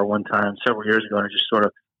car one time several years ago, and it just sort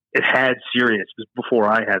of it had Sirius. It was before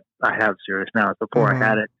I have Sirius now. It's before I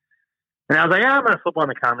had it, and I was like, I'm going to flip on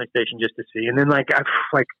the comedy station just to see. And then like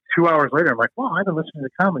 2 hours later, I'm like, wow, I've been listening to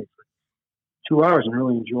comedy for 2 hours and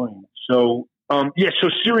really enjoying it. So so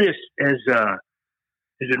Sirius has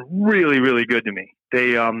been really, really good to me.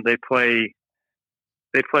 They play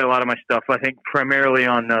a lot of my stuff. I think primarily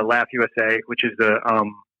on Laugh USA, which is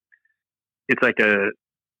it's like a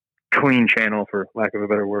clean channel for lack of a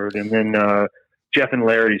better word. And then Jeff and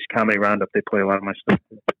Larry's Comedy Roundup, they play a lot of my stuff.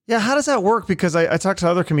 Yeah, how does that work? Because I talked to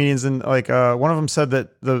other comedians, and like one of them said that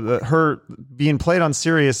her being played on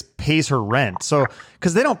Sirius pays her rent. So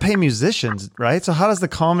because they don't pay musicians, right? So how does the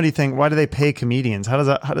comedy thing? Why do they pay comedians?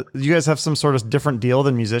 Do you guys have some sort of different deal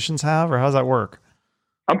than musicians have, or how does that work?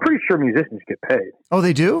 I'm pretty sure musicians get paid. Oh,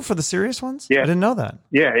 they do for the Sirius ones? Yeah. I didn't know that.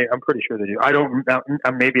 Yeah, I'm pretty sure they do. I don't.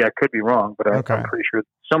 Maybe I could be wrong, but I'm pretty sure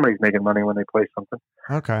somebody's making money when they play something.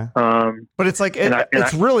 Okay. But it's like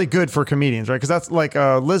it's really good for comedians, right? Because that's like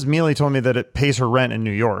Liz Mealy told me that it pays her rent in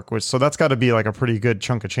New York, so that's got to be like a pretty good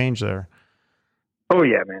chunk of change there. Oh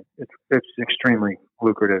yeah, man, it's extremely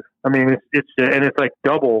lucrative. I mean, it's like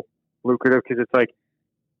double lucrative because it's like,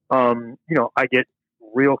 I get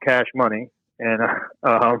real cash money. And,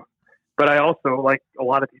 but I also like a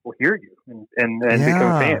lot of people hear you and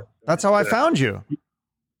become fans. That's how I found you.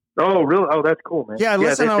 Oh, really? Oh, that's cool, man. Yeah, I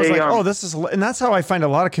listened. I was like, this is, and that's how I find a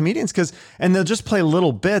lot of comedians and they'll just play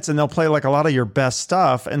little bits and they'll play like a lot of your best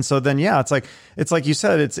stuff. And so then, it's like you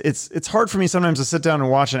said, it's hard for me sometimes to sit down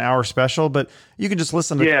and watch an hour special, but you can just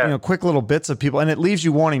listen to quick little bits of people, and it leaves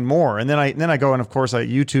you wanting more. And then I go and of course I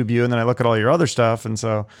YouTube you, and then I look at all your other stuff, and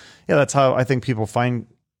so that's how I think people find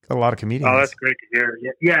a lot of comedians. Oh, that's great to hear.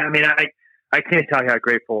 Yeah. I mean, I can't tell you how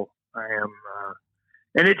grateful I am.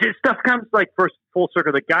 And it just stuff comes like first full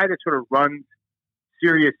circle. The guy that sort of runs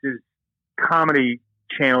Sirius's comedy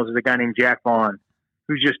channels is a guy named Jack Vaughn,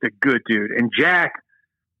 who's just a good dude. And Jack,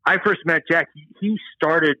 I first met Jack. He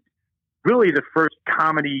started really the first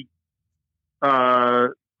comedy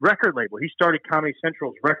record label. He started Comedy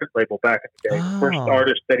Central's record label back in the day. The first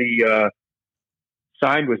artist that he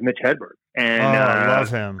signed was Mitch Hedberg. And I love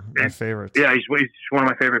him. My favorite. Yeah, he's one of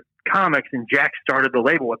my favorite comics. And Jack started the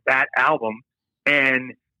label with that album.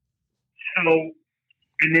 And so,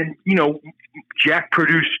 and then, Jack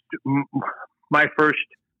produced my first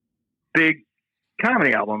big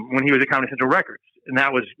comedy album when he was at Comedy Central Records. And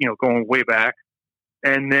that was, going way back.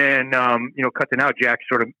 And then, cut to now, Jack's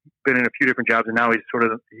sort of been in a few different jobs, and now he's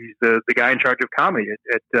the guy in charge of comedy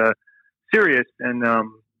at Sirius. And,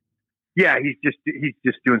 he's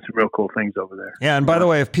just doing some real cool things over there. Yeah, and by the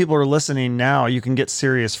way, if people are listening now, you can get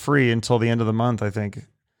Sirius free until the end of the month, I think.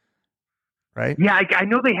 Right? Yeah, I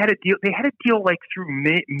know they had a deal. They had a deal like through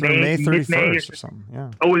May 31st or something.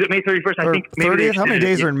 Yeah. Oh, was it May 31st? I think maybe 30th. How many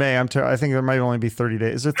days are in May? I think there might only be 30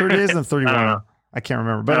 days. Is there 30 days and 31? I can't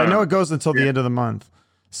remember, but I know it goes until the end of the month.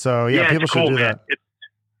 So people should do that.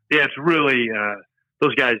 It's really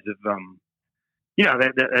those guys have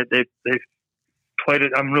they've played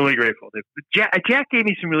it. I'm really grateful. Jack gave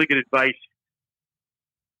me some really good advice.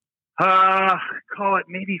 Call it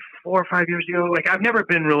maybe 4 or 5 years ago. Like I've never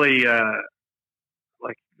been really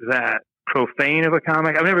like that profane of a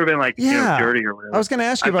comic. I've never been like dirty or whatever. I was going to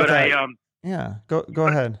ask you about that. Go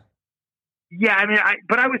ahead. Yeah, I mean,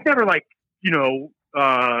 but I was never like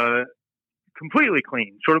completely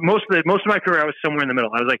clean. Sort of most of my career, I was somewhere in the middle.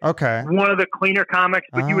 I was like one of the cleaner comics,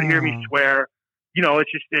 but you would hear me swear.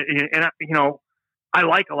 It's just I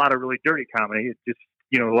like a lot of really dirty comedy. It's just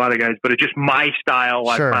a lot of guys, but it's just my style.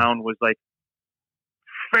 Sure. I found was like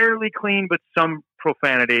fairly clean, but some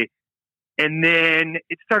profanity. And then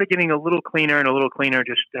it started getting a little cleaner and a little cleaner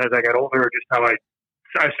just as I got older. Just how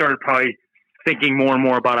I started probably thinking more and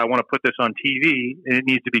more about I want to put this on TV, and it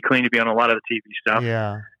needs to be clean to be on a lot of the TV stuff.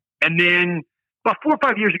 Yeah. And then about 4 or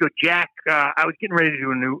 5 years ago, Jack, I was getting ready to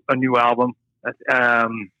do a new album,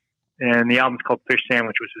 and the album's called Fish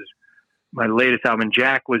Sandwich, which is my latest album. And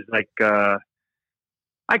Jack was like,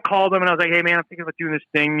 I called him and I was like, "Hey man, I'm thinking about doing this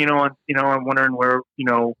thing. I'm wondering where,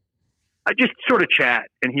 I just sort of chat."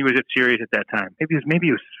 And he was at Sirius at that time. Maybe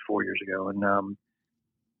it was 4 years ago. And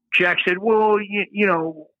Jack said, "Well, he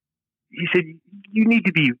said you need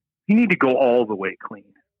to go all the way clean."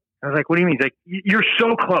 I was like, "What do you mean?" He's like, "You're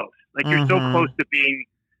so close. Like you're so close to being,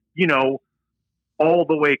 all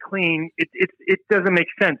the way clean. It doesn't make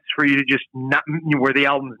sense for you to just not where the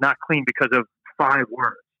album's not clean because of 5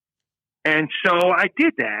 words." And so I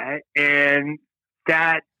did that, and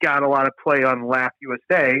that got a lot of play on Laugh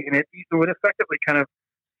USA, and it would effectively kind of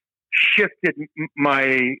shifted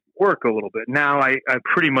my work a little bit. Now I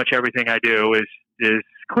pretty much everything I do is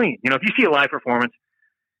clean. You know, if you see a live performance,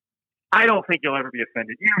 I don't think you'll ever be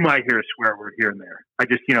offended. You might hear a swear word here and there. I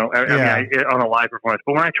just, you know, I mean, on a live performance.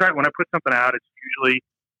 But when I put something out, it's usually,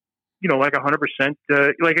 you know, like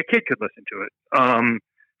 100%, like a kid could listen to it,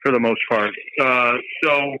 for the most part.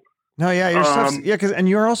 No, yeah, your stuff's, yeah, and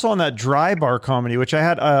you're also on that Dry Bar Comedy, which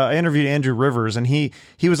I interviewed Andrew Rivers, and he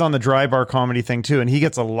was on the Dry Bar Comedy thing too, and he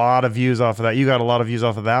gets a lot of views off of that. You got a lot of views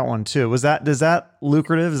off of that one too. Does that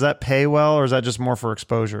lucrative? Does that pay well, or is that just more for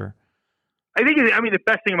exposure? I think, the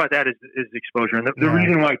best thing about that is exposure, and the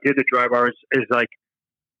reason why I did the Dry Bar is like,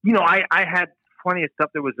 you know, I had plenty of stuff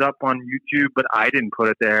that was up on YouTube, but I didn't put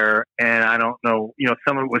it there, and I don't know, you know,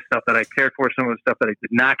 some of it was stuff that I cared for, some of it was stuff that I did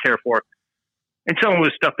not care for. And some of it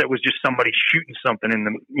was stuff that was just somebody shooting something in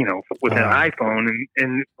the, you know, with an iPhone,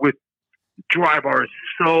 and with Dry Bar is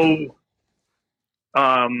so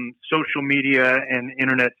social media and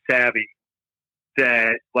internet savvy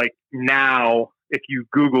that, like, now if you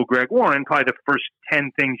Google Greg Warren, probably the first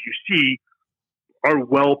 10 things you see are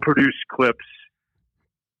well produced clips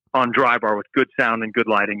on Dry Bar with good sound and good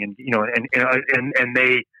lighting, and you know, and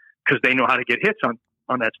they, because they know how to get hits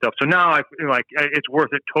on that stuff. So now I feel like it's worth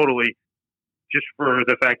it totally. Just for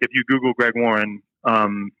the fact if you Google Greg Warren,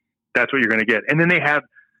 that's what you're going to get. And then they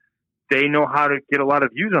know how to get a lot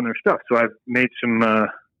of views on their stuff. So I've made some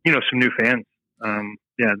new fans.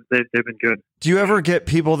 Yeah, they've been good. Do you ever get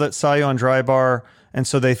people that saw you on Dry Bar, and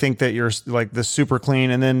so they think that you're like the super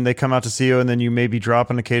clean, and then they come out to see you, and then you maybe drop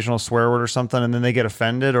an occasional swear word or something, and then they get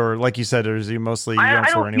offended? Or like you said, is you mostly, you don't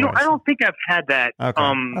swear anyway? You know, I don't think I've had that.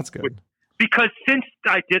 Okay, that's good. Because since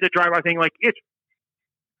I did the Dry Bar thing, like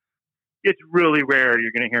it's really rare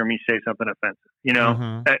you're going to hear me say something offensive. You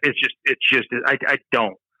know, I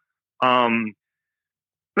don't.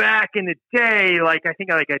 Back in the day, like I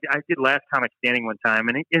think I did Last Comic Standing one time,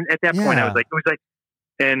 and at that point I was like, it was like,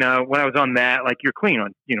 and when I was on that, like You're Clean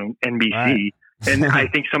on, you know, NBC, right. And I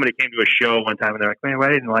think somebody came to a show one time and they're like, man,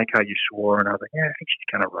 I didn't like how you swore, and I was like, yeah, I think she's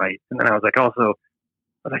kind of right. And then I was like, I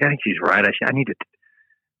think she's right. I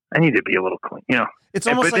need to be a little clean, you know. It's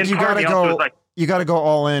almost like you gotta go. You got to go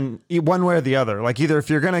all in one way or the other. Like either if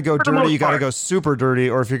you're going to go dirty, you got to go super dirty,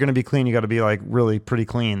 or if you're going to be clean, you got to be like really pretty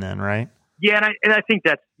clean then, right? Yeah. And I think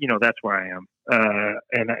that's, you know, that's where I am.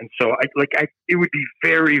 And so it would be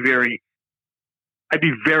very, very, I'd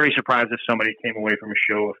be very surprised if somebody came away from a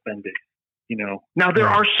show offended, you know. Now there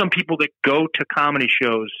are some people that go to comedy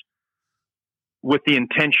shows with the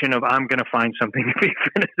intention of, I'm going to find something to be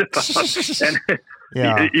offended about.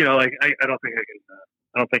 And, you know, like, I don't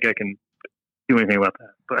think I can do anything about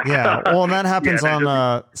that. But, yeah. Well, and that happens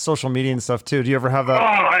on social media and stuff too. Do you ever have that?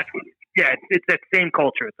 Oh, yeah. It's that same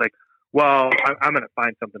culture. It's like, well, I'm going to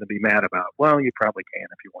find something to be mad about. Well, you probably can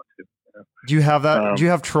if you want to. You know? Do you have that? Do you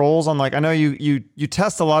have trolls on, like, I know you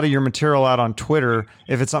test a lot of your material out on Twitter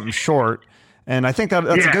if it's something short. And I think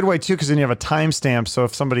that's a good way too, because then you have a timestamp. So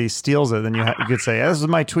if somebody steals it, then you could say, this is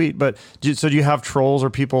my tweet. But do you have trolls or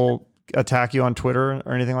people attack you on Twitter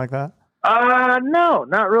or anything like that? No,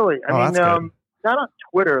 not really. I mean, not on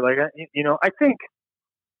Twitter. Like, you know, I think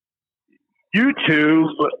YouTube,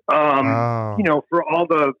 you know, for all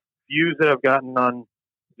the views that I've gotten on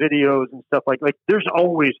videos and stuff, like there's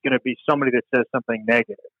always going to be somebody that says something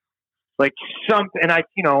negative. Like and I,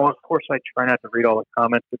 you know, of course I try not to read all the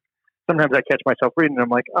comments, but sometimes I catch myself reading and I'm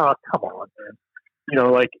like, oh, come on, man. You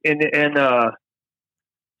know, like,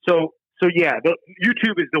 so yeah,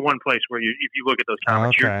 YouTube is the one place where if you look at those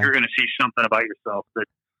comments, you're going to see something about yourself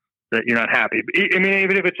that you're not happy. I mean,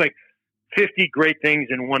 even if it's like 50 great things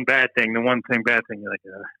and one bad thing, the one thing bad thing, you're like,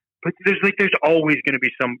 but there's always going to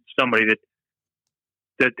be somebody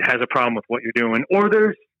that has a problem with what you're doing. Or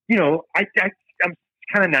there's, you know, I'm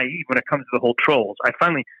kind of naive when it comes to the whole trolls. I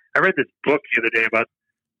read this book the other day about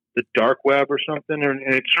the dark web or something,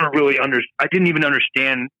 and it sort of really I didn't even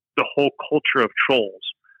understand the whole culture of trolls.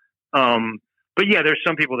 But yeah, there's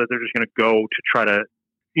some people that they're just going to go to try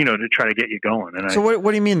to get you going. And so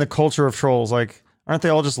what do you mean the culture of trolls? Like, aren't they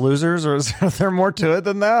all just losers, or is there more to it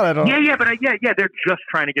than that? I don't. Yeah, but they're just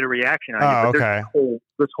trying to get a reaction out of you. But there's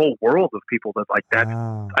this whole world of people that like that.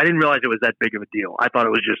 I didn't realize it was that big of a deal. I thought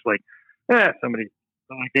it was just like, somebody.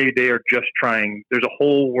 They are just trying. There's a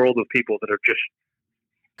whole world of people that are just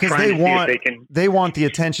because they want the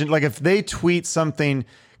attention. Like if they tweet something,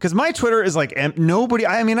 because my Twitter is like nobody.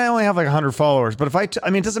 I mean, I only have like 100 followers, but if I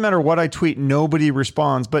mean, it doesn't matter what I tweet, nobody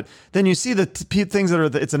responds. But then you see the things that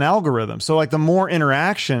are it's an algorithm. So like the more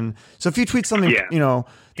interaction. So if you tweet something, you know,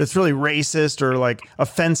 that's really racist or like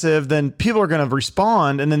offensive, then people are going to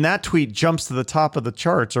respond, and then that tweet jumps to the top of the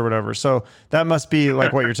charts or whatever. So that must be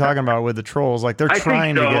like what you're talking about with the trolls. Like they're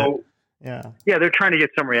trying to get, they're trying to get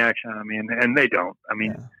some reaction on me, and they don't. I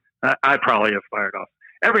mean, I probably have fired off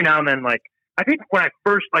every now and then. Like I think when I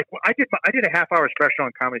first I did a half-hour special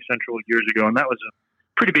on Comedy Central years ago, and that was a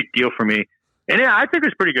pretty big deal for me. And yeah, I think it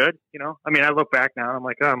was pretty good. You know, I mean, I look back now and I'm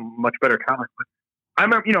like, oh, I'm a much better comic. But I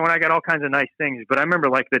remember, you know, when I got all kinds of nice things, but I remember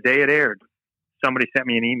like the day it aired, somebody sent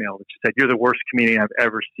me an email that said, "You're the worst comedian I've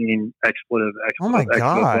ever seen." Expletive. Oh my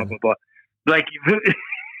God. Blah, blah, blah. Like,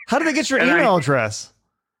 how did they get your email address?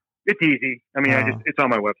 It's easy. I mean, it's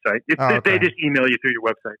on my website. They just email you through your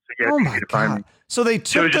website. So it's easy to find me. So they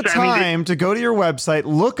took the time to go to your website,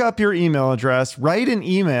 look up your email address, write an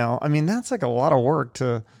email. I mean, that's like a lot of work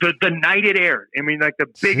to. The night it aired. I mean, like the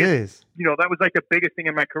biggest. You know, that was like the biggest thing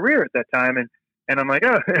in my career at that time, and I'm like,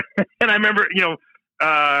 oh, and I remember, you know,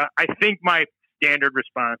 I think my standard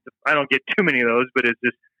response, I don't get too many of those, but it's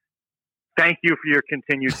just, "Thank you for your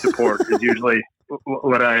continued support," is usually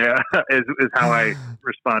what I is how I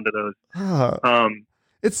respond to those.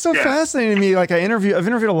 It's so fascinating to me. Like I've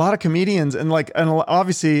interviewed a lot of comedians, and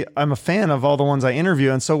obviously I'm a fan of all the ones I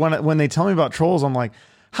interview. And so when they tell me about trolls, I'm like,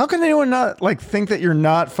 how can anyone not like think that you're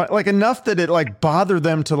not like enough that it like bothered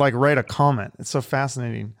them to like write a comment? It's so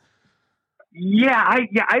fascinating. Yeah,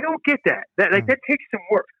 I don't get that. That takes some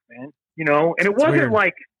work, man. You know, and it wasn't weird.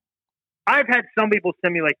 Like I've had some people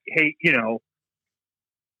send me like, "Hey, you know,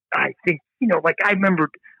 I think, you know, like I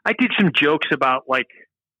remember I did some jokes about like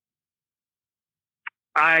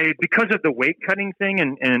because of the weight cutting thing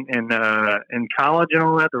in college and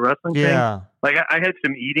all that, the wrestling thing. Like I had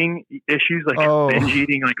some eating issues, like binge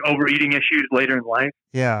eating, like overeating issues later in life.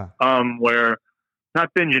 Yeah. Where not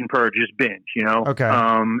binge and purge, just binge, you know? Okay.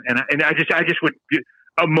 And I just would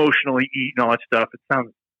emotionally eat and all that stuff. It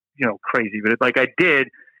sounds, you know, crazy, but it's like I did,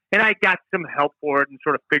 and I got some help for it and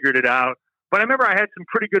sort of figured it out. But I remember I had some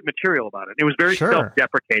pretty good material about it. It was very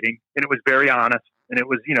self-deprecating, and it was very honest, and it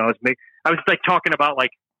was, you know, I was like talking about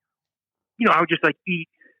like, you know, I would just like eat,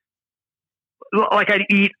 like I'd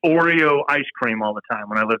eat Oreo ice cream all the time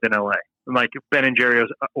when I lived in LA, like Ben and Jerry's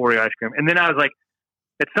Oreo ice cream. And then I was like,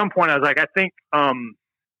 at some point I was like, I think, I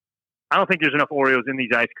don't think there's enough Oreos in this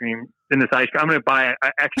ice cream. I'm going to buy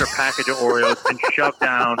an extra package of Oreos and shove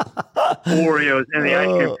down Oreos in the ice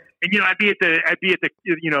cream. And, you know, I'd be at the,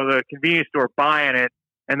 you know, the convenience store buying it,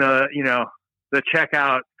 and the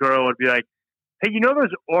checkout girl would be like, "Hey, you know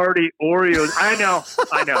those already Oreos?" I know.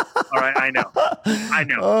 All right, I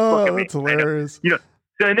know. Oh, that's hilarious. You know,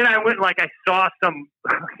 so, and then I went, like, I saw some,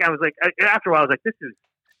 I was like, after a while, I was like, this is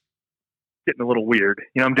getting a little weird.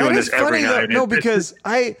 You know, I'm doing this every night. No, because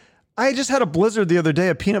I just had a blizzard the other day,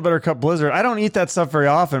 a peanut butter cup blizzard. I don't eat that stuff very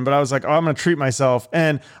often, but I was like, oh, I'm going to treat myself.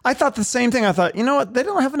 And I thought the same thing. I thought, you know what? They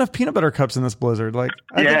don't have enough peanut butter cups in this blizzard. Like,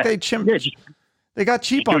 I think they got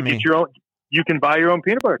cheap on me. You can buy your own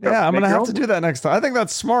peanut butter cup. Yeah, I'm going to have to do that next time. I think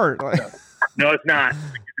that's smart. No, it's not. It's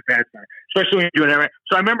a bad sign, especially when you're doing it.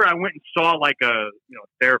 So I remember I went and saw like a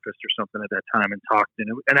therapist or something at that time and talked,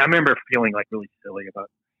 and I remember feeling like really silly about it.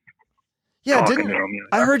 Yeah,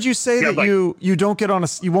 I heard you say that you don't get on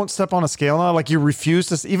you won't step on a scale now? Like you refuse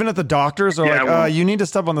to, even at the doctors are like, you need to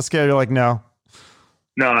step on the scale. You're like, no.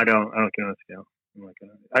 No, I don't get on the scale. I'm like,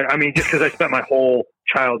 I mean, just because I spent my whole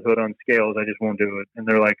childhood on scales, I just won't do it. And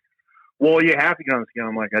they're like, well, you have to get on the scale.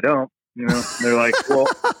 I'm like, I don't. You know, and they're like, well,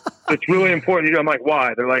 it's really important to do. I'm like,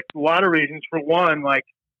 why? They're like, a lot of reasons. For one, like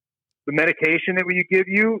the medication that we give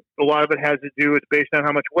you, a lot of it has to do, it's based on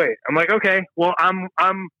how much weight. I'm like, okay, well, I'm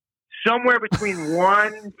somewhere between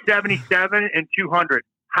 177 and 200.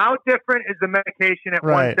 How different is the medication at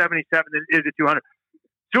 177 than is at 200?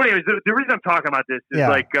 So anyways, the reason I'm talking about this is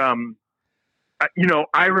like, you know,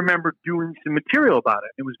 I remember doing some material about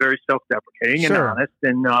it. It was very self-deprecating and honest.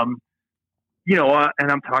 And, you know,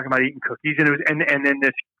 and I'm talking about eating cookies, and it was, and then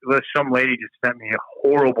some lady just sent me a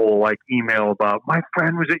horrible like email about, my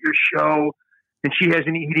friend was at your show and she has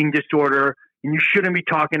an eating disorder, and you shouldn't be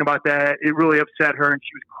talking about that. It really upset her, and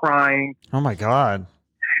she was crying. Oh my God.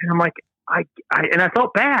 And I'm like, I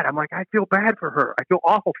felt bad. I'm like, I feel bad for her. I feel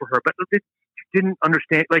awful for her, but she didn't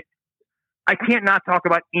understand. Like, I can't not talk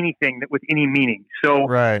about anything with any meaning. So,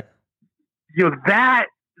 you know, that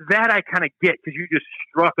I kind of get, because you just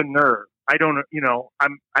struck a nerve. I don't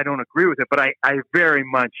agree with it, but I very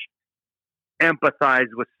much empathize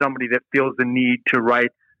with somebody that feels the need to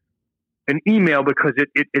write an email because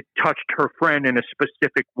it touched her friend in a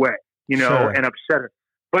specific way, you know, Sure. and upset her.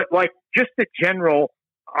 But like just the general,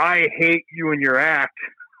 I hate you and your act.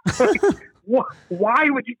 Like, why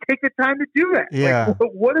would you take the time to do that? Yeah. Like,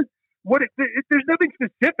 there's nothing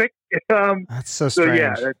specific. That's so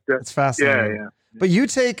strange. So yeah, that's fascinating. Yeah. But you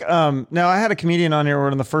take, now I had a comedian on here,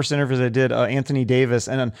 one of the first interviews I did, Anthony Davis,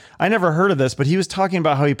 and I never heard of this, but he was talking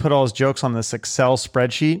about how he put all his jokes on this Excel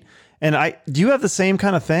spreadsheet. And do you have the same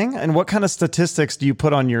kind of thing? And what kind of statistics do you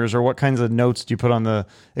put on yours, or what kinds of notes do you put on the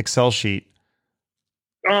Excel sheet?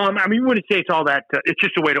 I mean, you wouldn't say it's all that. It's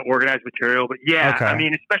just a way to organize material, but yeah, Okay. I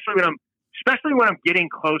mean, especially when I'm getting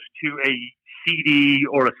close to a CD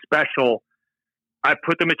or a special, I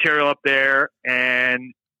put the material up there,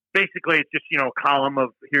 and basically it's just, you know, a column of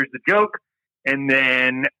here's the joke, and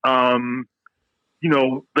then you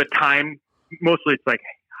know, the time. Mostly it's like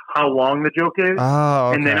how long the joke is,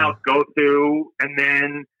 and then I'll go through, and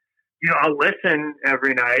then, you know, I'll listen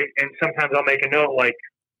every night, and sometimes I'll make a note like,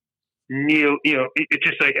 Neil, you know, it's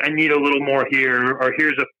just like I need a little more here, or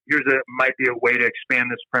here's a might be a way to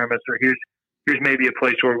expand this premise, or here's maybe a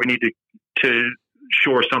place where we need to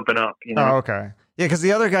shore something up. You know? Oh, okay. Yeah, because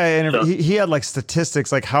the other guy he had like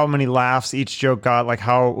statistics, like how many laughs each joke got, like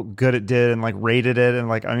how good it did, and like rated it, and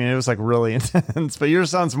like, I mean, it was like really intense. But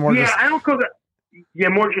yours sounds more. Yeah, I don't go that. Yeah,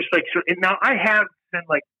 more just like so. Now I have been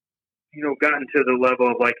like, you know, gotten to the level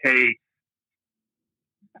of like, hey,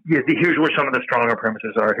 yeah, here's where some of the stronger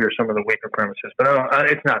premises are. Here's some of the weaker premises, but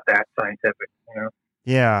it's not that scientific, you know.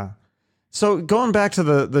 Yeah. So going back to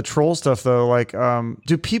the troll stuff though, like,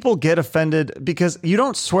 do people get offended because you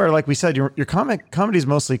don't swear? Like we said, your comedy is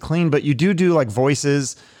mostly clean, but you do like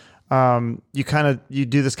voices. You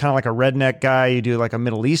do this kind of like a redneck guy. You do like a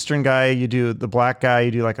Middle Eastern guy. You do the black guy.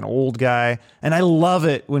 You do like an old guy. And I love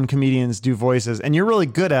it when comedians do voices, and you're really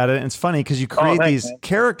good at it. And it's funny because you create these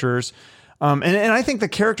characters. And I think the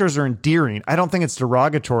characters are endearing. I don't think it's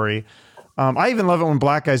derogatory. I even love it when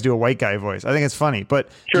black guys do a white guy voice. I think it's funny. But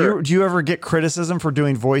Sure. do you ever get criticism for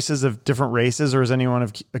doing voices of different races, or has anyone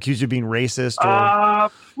accused you of being racist? Or?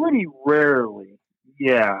 Pretty rarely.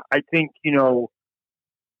 Yeah, I think, you know,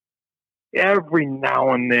 every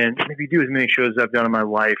now and then, if you do as many shows as I've done in my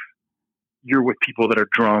life, you're with people that are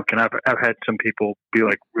drunk, and I've had some people be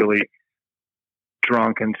like really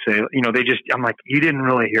drunk and say, you know, I'm like, you didn't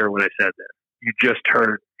really hear what I said there. You just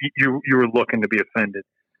heard, you were looking to be offended.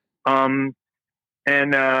 No,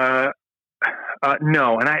 and I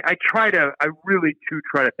really do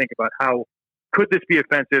try to think about how could this be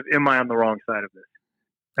offensive? Am I on the wrong side of this?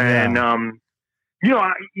 And,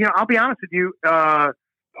 I'll be honest with you.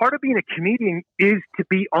 Part of being a comedian is to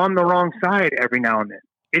be on the wrong side every now and then.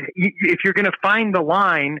 If you're going to find the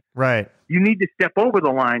line, right, you need to step over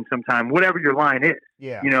the line sometime, whatever your line is.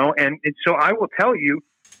 Yeah. You know, and so I will tell you,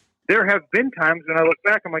 there have been times when I look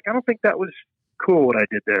back, I'm like, I don't think that was cool what I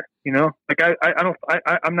did there. You know, like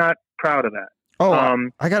I'm not proud of that. Oh,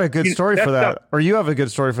 I got a good story for that. Stuff. Or you have a good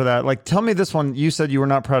story for that. Like, tell me this one. You said you were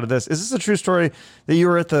not proud of this. Is this a true story that you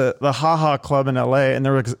were at the Ha Ha Club in LA, and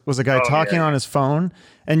there was a guy talking on his phone,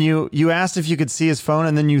 and you asked if you could see his phone,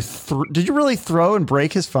 and then did you really throw and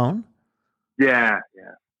break his phone? Yeah.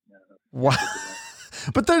 Wow.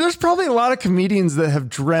 But there's probably a lot of comedians that have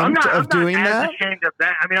dreamt of doing that. I'm not ashamed of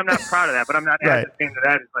that. I mean, I'm not proud of that, but I'm not as ashamed of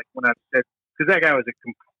that as like when I said, because that guy was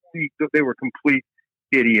they were complete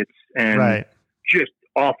idiots and just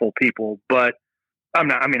awful people. But I'm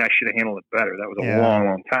not. I mean, I should have handled it better. That was a long,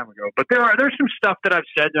 long time ago. But there's some stuff that I've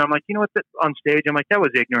said that I'm like, you know what? On stage, I'm like, that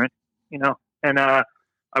was ignorant, you know. And I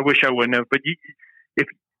wish I wouldn't have. But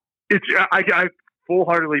I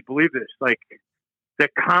full-heartedly believe this. Like, that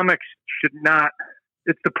comics should not.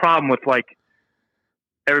 It's the problem with like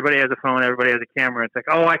everybody has a phone, everybody has a camera. It's like,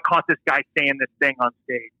 oh, I caught this guy saying this thing on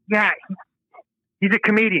stage. Yeah, he's a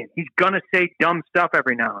comedian. He's gonna say dumb stuff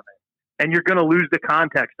every now and then, and you're gonna lose the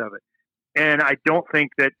context of it. And I don't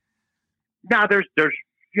think that now there's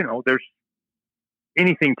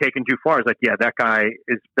anything taken too far is like, yeah, that's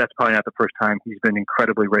probably not the first time he's been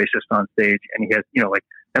incredibly racist on stage, and he has, you know, like,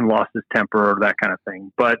 and lost his temper or that kind of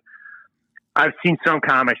thing. But I've seen some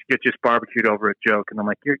comics get just barbecued over a joke, and I'm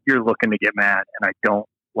like, you're looking to get mad, and I don't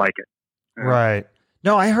like it. Right.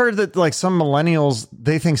 No, I heard that like some millennials,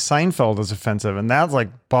 they think Seinfeld is offensive, and that like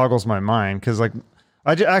boggles my mind because like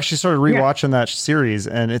I actually started rewatching that series,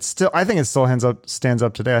 and I think it still stands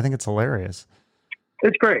up today. I think it's hilarious.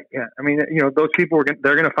 It's great. Yeah. I mean, you know, those people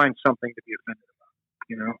they're going to find something to be offended about,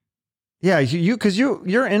 you know? Yeah, because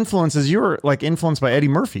your influences, you were like influenced by Eddie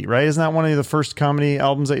Murphy, right? Isn't that one of the first comedy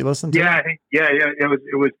albums that you listened to? Yeah, I think, yeah.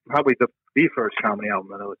 It was probably the first comedy album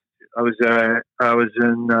that I listened to. I was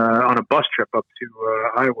on a bus trip up to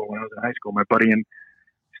Iowa when I was in high school. My buddy and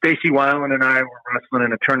Stacy Weiland and I were wrestling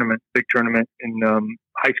in a big tournament in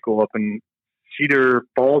high school up in Cedar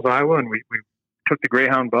Falls, Iowa, and we took the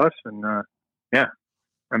Greyhound bus, and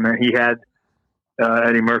and then he had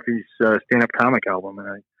Eddie Murphy's stand-up comic album,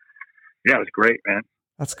 and it was great, man.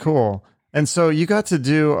 That's cool. And so you got to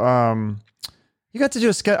do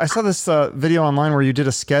a sketch. I saw this video online where you did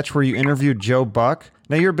a sketch where you interviewed Joe Buck.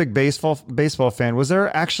 Now you're a big baseball fan. Was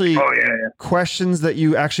there actually questions that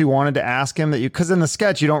you actually wanted to ask him because in the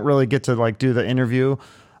sketch you don't really get to like do the interview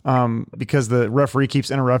because the referee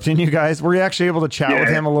keeps interrupting you guys. Were you actually able to chat with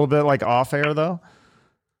him a little bit like off air though?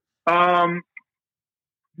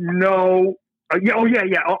 No. We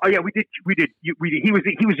did. He was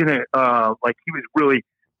in a he was really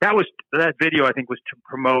that video I think was to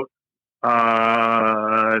promote the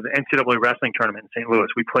NCAA wrestling tournament in St. Louis.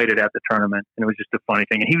 We played it at the tournament, and it was just a funny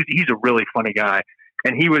thing. And he's a really funny guy,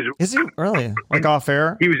 and he was. Is he really like off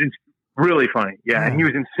air? He was really funny, and he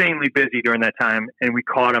was insanely busy during that time. And we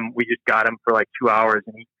caught him. We just got him for like 2 hours,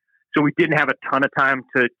 and so we didn't have a ton of time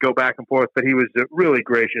to go back and forth. But he was really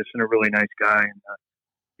gracious and a really nice guy. And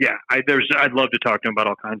I'd love to talk to him about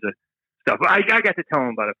all kinds of stuff. I got to tell him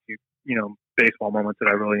about a few, baseball moments that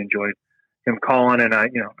I really enjoyed him calling, and I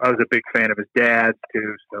was a big fan of his dad's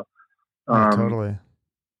too. So, totally.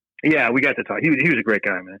 Yeah, we got to talk. He was a great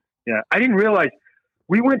guy, man. Yeah, I didn't realize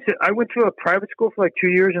I went to a private school for like 2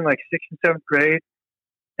 years in like 6th and 7th grade,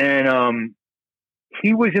 and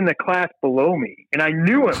he was in the class below me, and I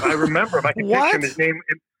knew him. I remember him. I can picture him. His name,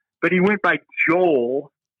 but he went by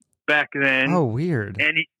Joel back then. Oh, weird.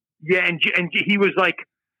 And he was like,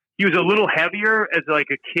 he was a little heavier as like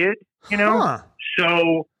a kid,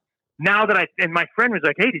 So now that my friend was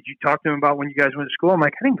like, "Hey, did you talk to him about when you guys went to school?" I'm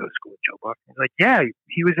like, "I didn't go to school with Joe Buck." He's like, "Yeah,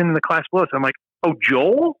 he was in the class below." So I'm like, "Oh,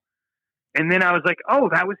 Joel?" And then I was like, "Oh,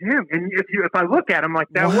 that was him." And if I look at him, like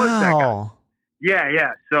that was that guy.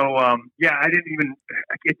 Yeah. So I didn't even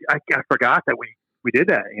I forgot that we did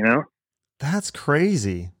that. That's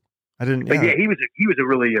crazy. I didn't. But he was a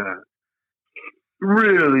really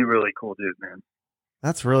really, really cool dude, man.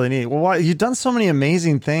 That's really neat. Well, you've done so many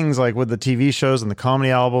amazing things like with the TV shows and the comedy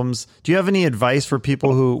albums. Do you have any advice for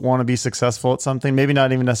people who want to be successful at something? Maybe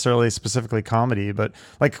not even necessarily specifically comedy, but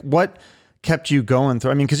like what kept you going through?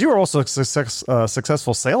 I mean, because you were also a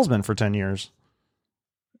successful salesman for 10 years.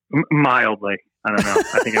 Mildly. I don't know.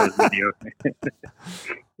 I think it was video.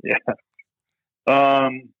 Yeah.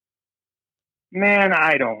 Man,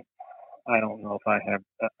 I don't know if I have.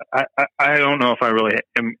 I don't know if I really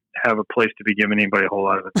have a place to be giving anybody a whole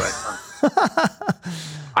lot of advice on.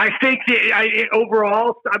 I think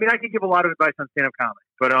overall, I mean, I can give a lot of advice on stand-up comedy,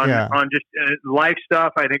 but on just life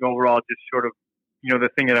stuff, I think overall, just sort of, the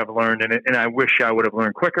thing that I've learned, and I wish I would have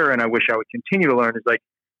learned quicker, and I wish I would continue to learn, is like,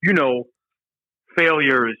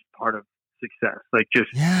 failure is part of success. Like,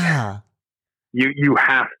 just you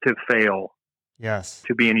have to fail. Yes.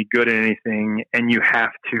 To be any good at anything, and you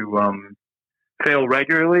have to fail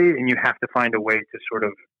regularly, and you have to find a way to sort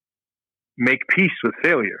of make peace with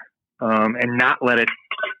failure, and not let it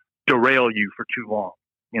derail you for too long.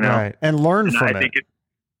 Right, and learn from it. Think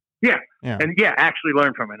actually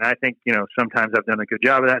learn from it. And I think sometimes I've done a good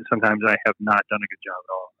job of that, and sometimes I have not done a good job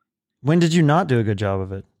at all. When did you not do a good job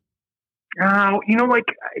of it? I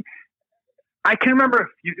can remember a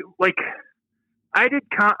few, I did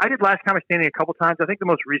Last Comic Standing a couple times. I think the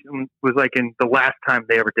most recent was like in the last time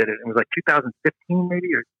they ever did it. It was like 2015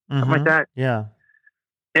 maybe or something like that. Yeah.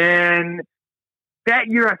 And that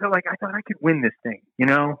year I thought I could win this thing,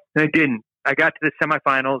 and I didn't. I got to the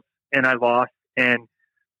semifinals and I lost. And,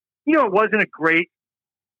 it wasn't a great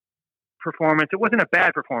performance. It wasn't a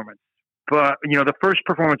bad performance, but the first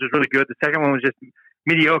performance was really good. The second one was just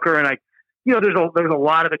mediocre. And there's a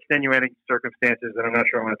lot of extenuating circumstances that I'm not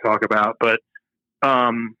sure I want to talk about, but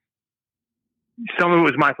some of it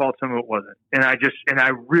was my fault, some of it wasn't. And I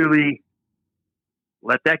really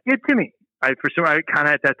let that get to me. I kind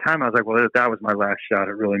of at that time, I was like, well, that was my last shot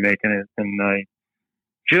at really making it. And I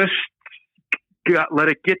just let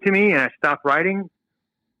it get to me, and I stopped writing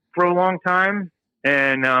for a long time.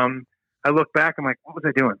 And I look back, I'm like, what was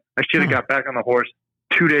I doing? I should have got back on the horse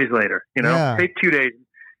 2 days later, take 2 days.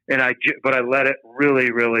 And but I let it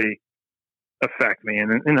really, really affect me.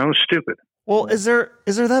 And it was stupid. Well, is there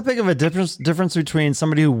that big of a difference between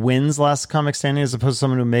somebody who wins Last Comic Standing as opposed to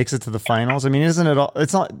someone who makes it to the finals? I mean, isn't it all?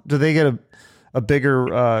 It's not. Do they get a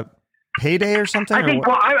bigger payday or something? I think.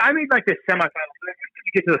 Well, I mean, like the semifinals. When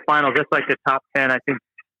you get to the finals, that's like the top 10. I think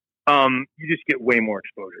you just get way more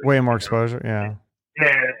exposure. Way more exposure. Yeah.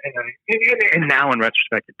 Yeah, and now in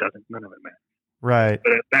retrospect, it doesn't. None of it matters. Right.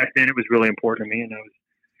 But back then, it was really important to me, and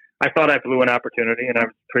I thought I blew an opportunity, and I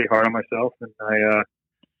was pretty hard on myself, and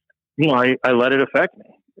I let it affect me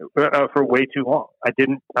for way too long.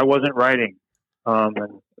 I wasn't writing,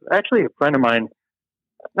 and actually, a friend of mine,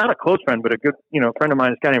 not a close friend, but a good friend of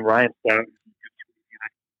mine, this guy named Ryan Stout.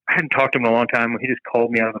 I hadn't talked to him in a long time. He just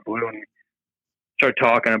called me out of the blue and started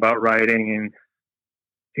talking about writing, and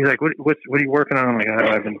he's like, "What are you working on?" I'm like,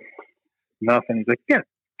 "I've been nothing." He's like, "Yeah,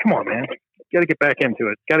 come on, man, got to get back into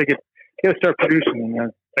it. Got to start producing."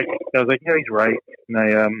 And I was like, "Yeah, he's right." And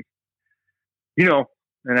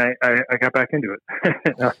I got back into it.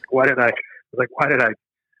 Why did I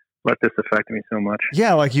let this affect me so much?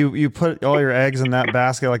 Yeah, like you put all your eggs in that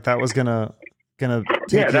basket, like that was gonna.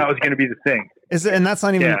 That was gonna be the thing. Is it? And that's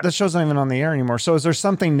not even that show's not even on the air anymore. So is there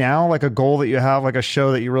something now, like a goal that you have, like a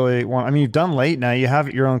show that you really want? I mean, you've done Late now. You have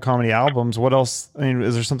your own comedy albums. What else? I mean,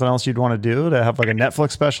 is there something else you'd want to do, to have like a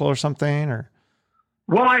Netflix special or something? Or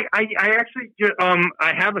well, I actually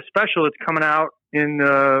I have a special that's coming out in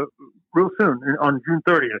real soon on June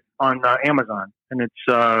 30th on Amazon, and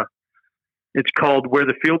it's called Where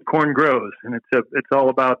the Field Corn Grows, and it's all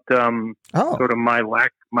about sort of my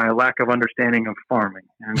lack of understanding of farming,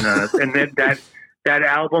 and and then that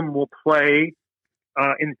album will play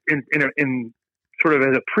in sort of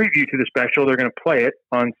as a preview to the special. They're going to play it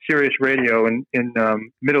on Sirius Radio in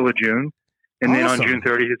middle of June, and then on June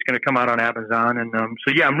 30th it's going to come out on Amazon, and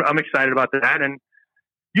so yeah, I'm excited about that, and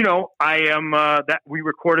I am that we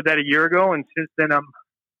recorded that a year ago, and since then I'm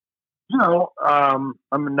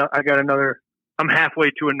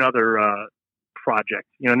halfway to another project,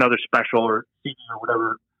 another special or CD or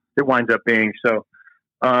whatever it winds up being. So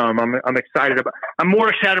I'm excited I'm more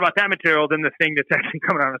excited about that material than the thing that's actually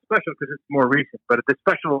coming out on a special, because it's more recent. But the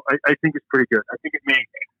special, I think it's pretty good. I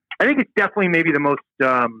think it's definitely maybe the most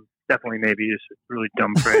definitely maybe is a really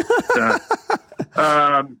dumb phrase.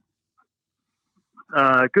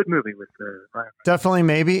 Good movie with Ryan. Definitely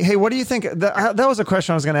maybe. Hey, what do you think? That was a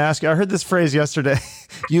question I was going to ask you. I heard this phrase yesterday.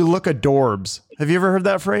 You look adorbs. Have you ever heard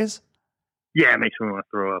that phrase? Yeah, it makes me want to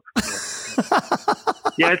throw up.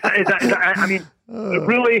 Yeah, I mean,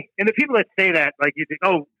 really, and the people that say that, like, you think, I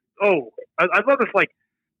love if, like,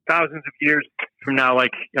 thousands of years from now,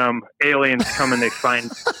 like, aliens come and they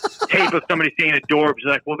find tape of somebody saying adorbs.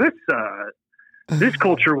 They're like, well, this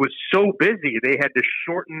culture was so busy, they had to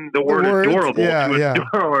shorten the word adorable to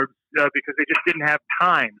adorbs because they just didn't have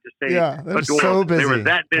time to say adorable. So busy. They were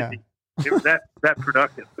that busy. Yeah. They were that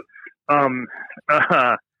productive.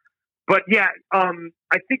 But yeah,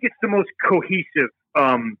 I think it's the most cohesive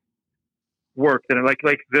work that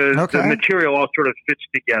the material all sort of fits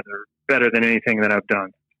together better than anything that I've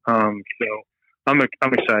done. So I'm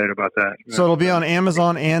excited about that. So it'll be on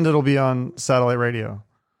Amazon and it'll be on satellite radio.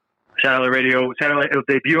 It'll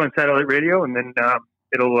debut on satellite radio, and then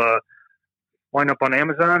it'll wind up on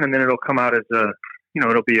Amazon, and then it'll come out as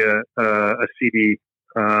it'll be a CD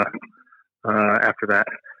after that.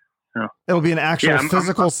 It'll be an actual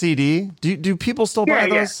physical CD. Do people still buy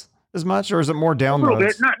those as much, or is it more downloads? A little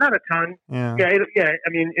bit, not a ton. Yeah. I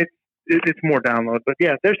mean, it's more download, but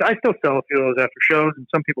yeah, I still sell a few of those after shows, and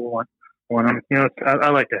some people want them. I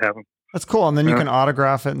like to have them. That's cool, and then you can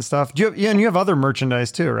autograph it and stuff. And you have other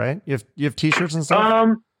merchandise too, right? You have T-shirts and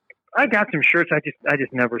stuff. I got some shirts. I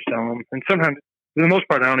just never sell them, and sometimes, for the most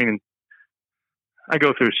part, I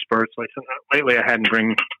go through spurts. Like lately,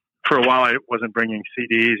 for a while I wasn't bringing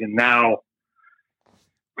CDs, and now,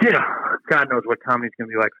 God knows what comedy's going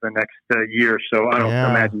to be like for the next year. So I don't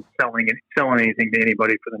imagine selling anything to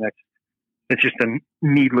anybody for the next. It's just a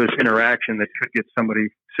needless interaction that could get somebody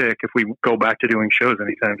sick if we go back to doing shows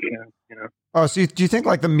anytime soon. Oh, so do you think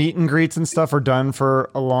like the meet and greets and stuff are done for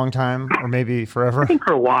a long time, or maybe forever? I think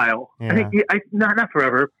for a while. Yeah. I think not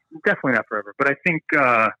forever. Definitely not forever. But I think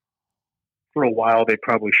for a while they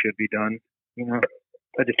probably should be done.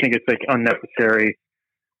 I just think it's like unnecessary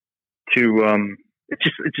to. It's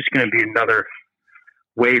just going to be another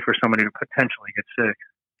way for somebody to potentially get sick.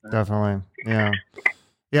 Definitely, yeah.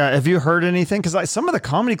 Yeah, have you heard anything? Because some of the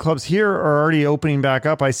comedy clubs here are already opening back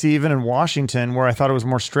up. I see even in Washington, where I thought it was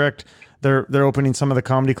more strict, they're opening some of the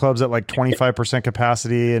comedy clubs at like 25%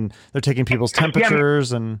 capacity, and they're taking people's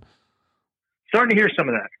temperatures and starting to hear some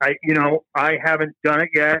of that. I haven't done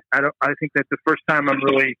it yet. I think that's the first time I'm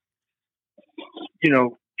really,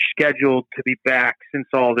 scheduled to be back since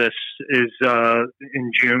all this is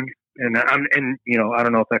in June, and I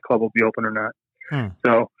don't know if that club will be open or not.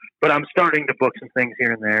 So. But I'm starting to book some things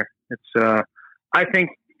here and there. It's, I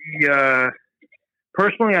think,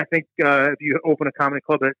 personally, if you open a comedy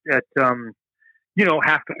club at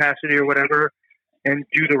half capacity or whatever, and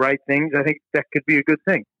do the right things, I think that could be a good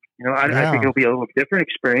thing. You know, I think it'll be a little different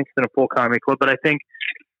experience than a full comedy club, but I think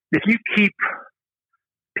if you keep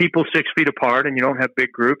people 6 feet apart and you don't have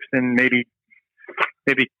big groups, then maybe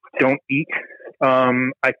don't eat.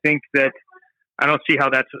 I think that I don't see how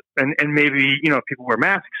that's, and maybe, you know, if people wear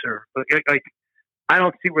masks or like, I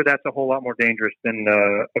don't see where that's a whole lot more dangerous than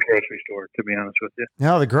a grocery store, to be honest with you.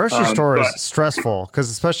 No, the grocery store is stressful because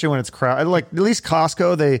especially when it's crowded. Like at least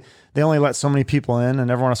Costco, they only let so many people in, and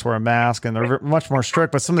everyone has to wear a mask, and they're much more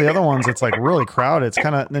strict. But some of the other ones, it's like really crowded. It's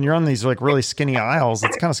kind of, then you're on these like really skinny aisles.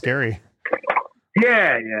 It's kind of scary.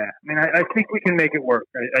 Yeah. I mean, I think we can make it work.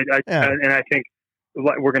 And I think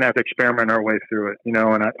we're going to have to experiment our way through it, you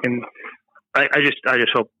know. And I just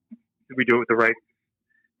hope we do it with the right.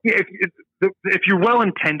 Yeah, if you're well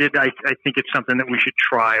intended, I think it's something that we should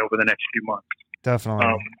try over the next few months. Definitely.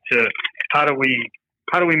 To how do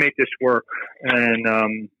we make this work? And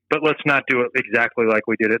but let's not do it exactly like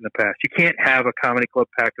we did it in the past. You can't have a comedy club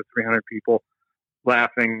packed with 300 people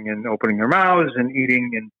laughing and opening their mouths and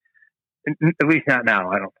eating, and at least not now.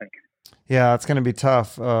 I don't think. Yeah, it's going to be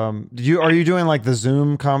tough. Are you doing like the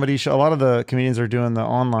Zoom comedy show? A lot of the comedians are doing the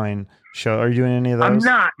online show. Are you doing any of those? I'm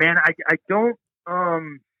not, man. I don't.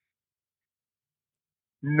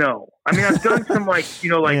 No, I mean, I've done some like,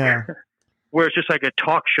 you know, like where it's just like a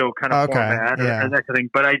talk show kind of format and that kind of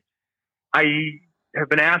thing. But I have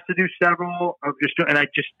been asked to do several of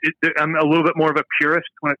I'm a little bit more of a purist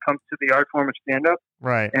when it comes to the art form of stand up.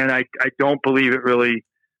 Right. And I don't believe it really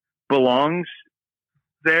belongs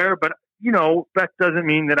there, but you know, that doesn't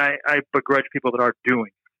mean that I begrudge people that are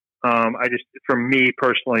doing. For me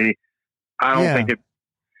personally, I don't think it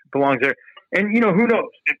belongs there. And, you know, who knows?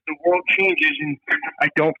 If the world changes, and I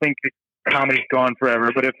don't think that comedy's gone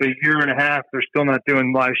forever, but if a year and a half they're still not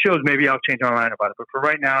doing live shows, maybe I'll change my mind about it. But for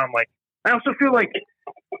right now, I'm like, I also feel like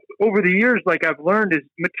over the years, like I've learned is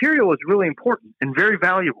material is really important and very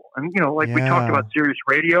valuable. And, you know, like we talked about Sirius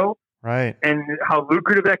Radio. Right. And how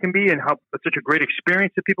lucrative that can be and how it's such a great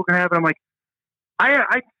experience that people can have. And I'm like,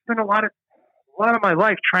 I spent a lot of my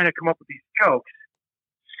life trying to come up with these jokes.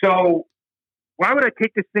 So why would I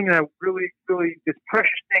take this thing and I really, really, this precious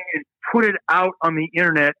thing and put it out on the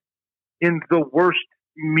internet in the worst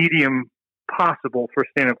medium possible for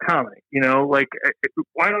stand-up comedy? You know, like,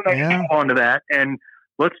 why don't I move on to that and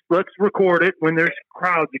let's record it when there's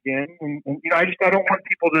crowds again? And you know, I don't want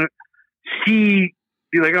people to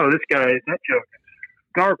be like, oh, this guy, that joke is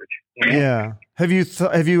garbage. You know? Yeah. Have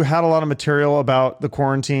you had a lot of material about the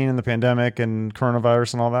quarantine and the pandemic and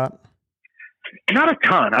coronavirus and all that? Not a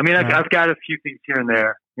ton. I mean, I've got a few things here and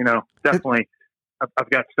there, you know, definitely. I've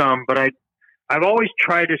got some, but I've always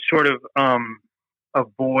tried to sort of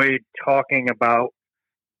avoid talking about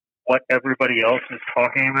what everybody else is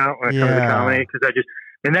talking about when it comes to comedy, because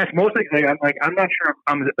and that's mostly like, I'm not sure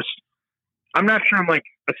I'm like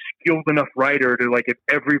a skilled enough writer to, like, if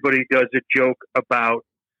everybody does a joke about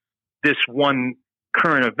this one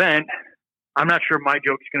current event, I'm not sure my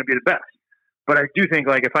joke is going to be the best. But I do think,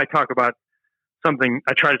 like, if I talk about something,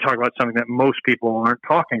 I try to talk about something that most people aren't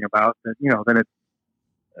talking about, that, you know, then it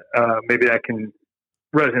maybe that can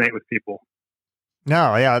resonate with people.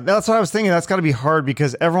 No, yeah, that's what I was thinking. That's got to be hard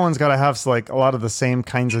because everyone's got to have like a lot of the same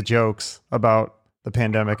kinds of jokes about the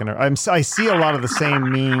pandemic, and I see a lot of the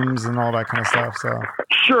same memes and all that kind of stuff. So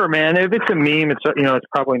sure, man. If it's a meme, it's, you know, it's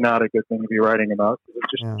probably not a good thing to be writing about.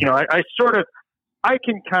 It's just, you know, I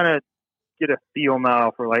can kind of get a feel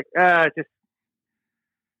now for like,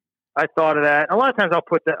 I thought of that. A lot of times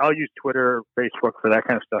I'll use Twitter or Facebook for that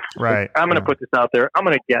kind of stuff. Right. Like, I'm going to put this out there. I'm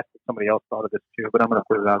going to guess that somebody else thought of this too, but I'm going to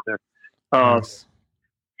put it out there. Nice.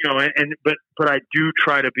 You know, but I do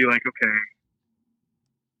try to be like, okay,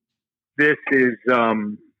 this is,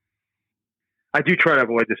 I do try to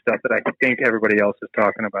avoid the stuff that I think everybody else is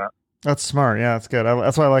talking about. That's smart. Yeah, that's good.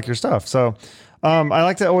 That's why I like your stuff. So, I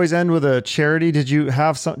like to always end with a charity. Do you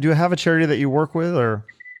have a charity that you work with or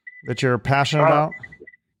that you're passionate about?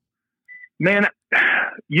 Man,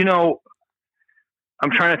 you know, I'm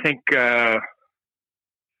trying to think.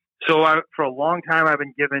 For a long time, I've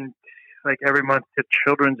been given like every month to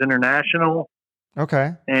Children's International.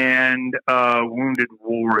 Okay. And Wounded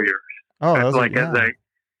Warriors. Oh, that's like,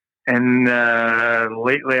 and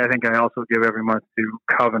lately, I think I also give every month to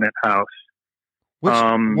Covenant House.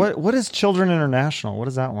 What is Children International? What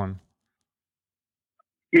is that one?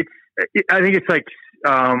 I think it's like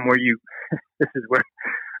where you. This is where.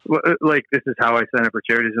 Like, this is how I sign up for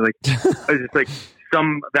charities. Like, it's just like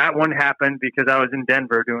that one happened because I was in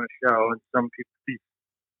Denver doing a show, and these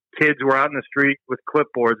kids were out in the street with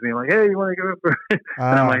clipboards being like, "Hey, you want to go up?"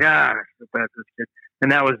 And I'm like, so bad for this kid.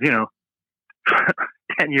 And that was, you know,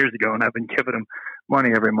 10 years ago, and I've been giving them money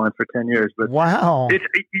every month for 10 years. But wow. It's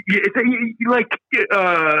like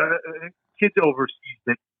kids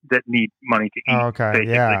overseas that need money to eat. Oh, okay.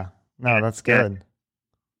 Basically. Yeah. No, that's good.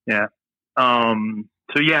 Yeah.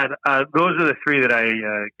 So yeah, those are the three that I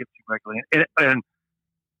get to regularly, and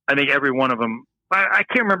I think every one of them. I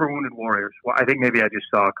can't remember Wounded Warriors. Well, I think maybe I just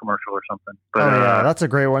saw a commercial or something. But, yeah, that's a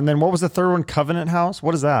great one. Then what was the third one? Covenant House.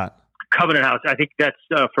 What is that? Covenant House. I think that's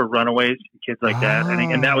for runaways, kids like that. I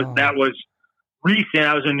think, and that was recent.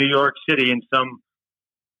 I was in New York City, and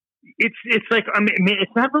it's like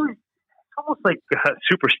it's not really. It's almost like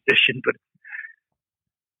superstition, but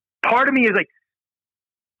part of me is like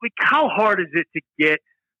how hard is it to get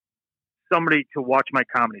somebody to watch my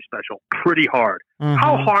comedy special? Pretty hard. Mm-hmm.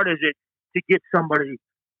 How hard is it to get somebody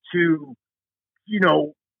to,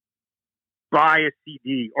 buy a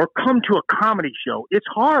CD or come to a comedy show? It's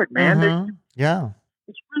hard, man. Mm-hmm. Yeah.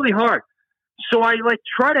 It's really hard. So I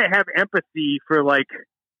try to have empathy for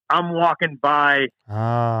I'm walking by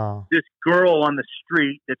this girl on the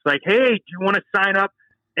street that's like, hey, do you want to sign up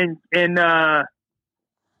and can I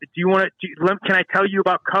tell you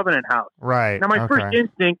about Covenant House? Right. Now my first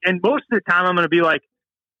instinct, and most of the time I'm going to be like,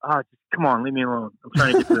 just come on, leave me alone. I'm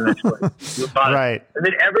trying to get to the next place. Right. And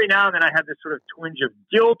then every now and then I have this sort of twinge of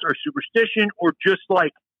guilt or superstition or just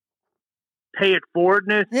pay it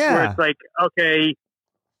forwardness. Yeah. Where it's like, okay,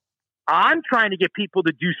 I'm trying to get people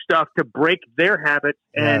to do stuff to break their habits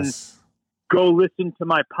and go listen to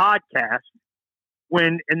my podcast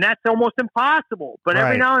and that's almost impossible. But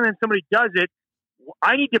every now and then somebody does it.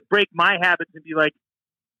 I need to break my habits and be like,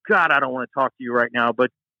 God, I don't want to talk to you right now, but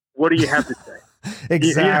what do you have to say?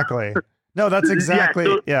 Exactly. No, that's exactly,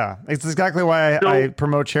 it's exactly why I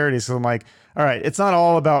promote charities. So I'm like, all right, it's not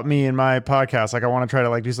all about me and my podcast. I want to try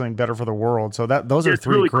to do something better for the world. So those are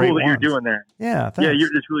three really great cool that ones. you're doing that. Yeah. Thanks. Yeah.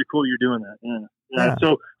 It's really cool you're doing that. Yeah.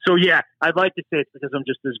 So yeah, I'd like to say it's because I'm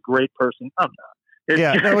just this great person. I'm not.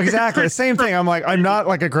 No, exactly. Same thing. I'm like, I'm not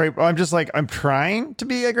I'm just I'm trying to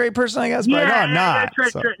be a great person, I guess, but I'm not.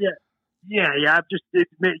 That's right. Yeah. I'm just,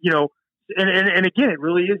 and again, it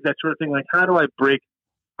really is that sort of thing. How do I break?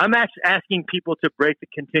 I'm asking people to break the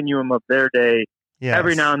continuum of their day. Yes.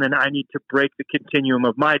 Every now and then I need to break the continuum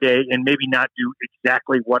of my day and maybe not do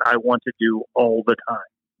exactly what I want to do all the time.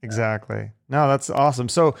 Exactly. No, that's awesome.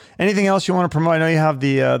 So anything else you want to promote? I know you have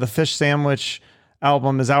the Fish Sandwich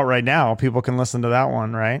album is out right now. People can listen to that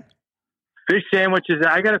one, right? Fish Sandwiches.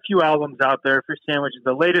 I got a few albums out there. Fish Sandwich is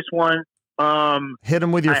the latest one. Hit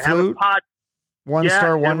them with your flute. One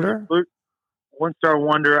Star Wonder. 1 Star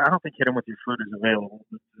Wonder. I don't think Hit 'em with Your Flute is available.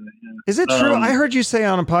 But, Is it true? I heard you say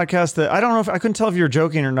on a podcast that I don't know if I couldn't tell if you were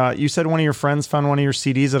joking or not. You said one of your friends found one of your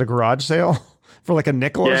CDs at a garage sale for a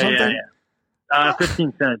nickel or something.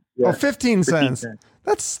 15 cents. Yeah. Oh, 15 cents.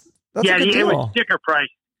 That's a good deal. It was sticker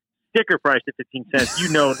price at 15 cents.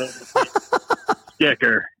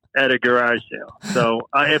 Sticker at a garage sale. So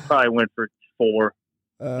it probably went for 4.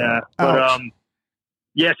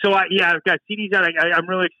 So I've got CDs out. I'm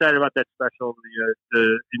really excited about that special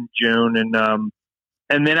in June, and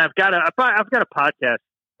then I've got a podcast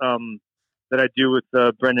that I do with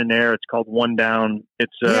Brendan Ayer. It's called One Down.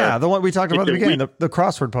 It's the one we talked about at the beginning, the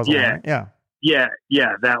crossword puzzle. Yeah, one, right?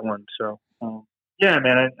 yeah, that one. So man,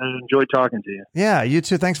 I enjoyed talking to you. Yeah, you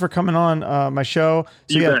too. Thanks for coming on my show.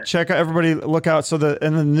 So check out, everybody look out. So the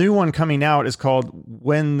new one coming out is called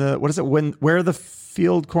Where the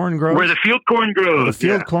Field Corn Grows. Where the Field Corn Grows. The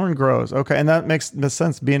Field Corn Grows. Okay, and that makes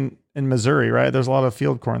sense being in Missouri, right? There's a lot of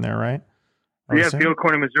field corn there, right? Field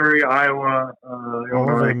corn in Missouri, Iowa, all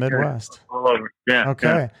over the Midwest. All over. Yeah. Okay.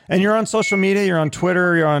 Yeah. And you're on social media. You're on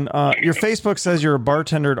Twitter. You're on your Facebook says you're a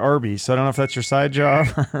bartender at Arby's. So I don't know if that's your side job.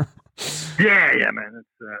 Yeah, man.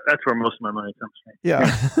 That's where most of my money comes from. Yeah.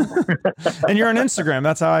 And you're on Instagram.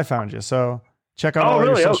 That's how I found you. So check out all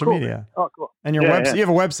your social media. Oh, cool. And your website. You have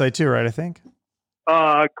a website too, right? I think.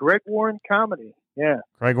 Greg Warren Comedy. Yeah.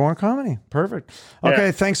 Greg Warren Comedy. Perfect. Okay.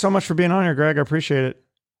 Yeah. Thanks so much for being on here, Greg. I appreciate it.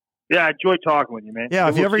 Yeah, I enjoy talking with you, man. Yeah,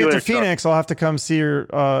 if you ever get to Phoenix, I'll have to come see your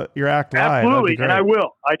act live. Absolutely, and I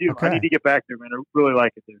will. I do. Okay. I need to get back there, man. I really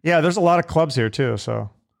like it there. Yeah, there's a lot of clubs here too. So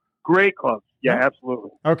great clubs. Yeah,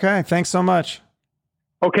 absolutely. Okay, thanks so much.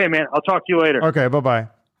 Okay, man. I'll talk to you later. Okay, bye-bye. All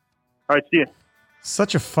right, see you.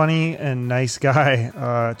 Such a funny and nice guy.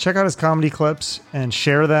 Check out his comedy clips and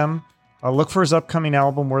share them. Look for his upcoming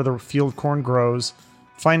album, Where the Field Corn Grows.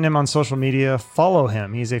 Find him on social media. Follow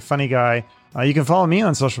him. He's a funny guy. You can follow me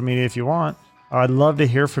on social media if you want. I'd love to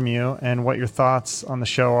hear from you and what your thoughts on the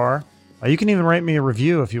show are. You can even write me a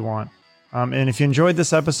review if you want. And if you enjoyed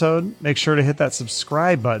this episode, make sure to hit that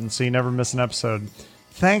subscribe button so you never miss an episode.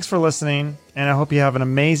 Thanks for listening, and I hope you have an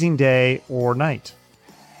amazing day or night.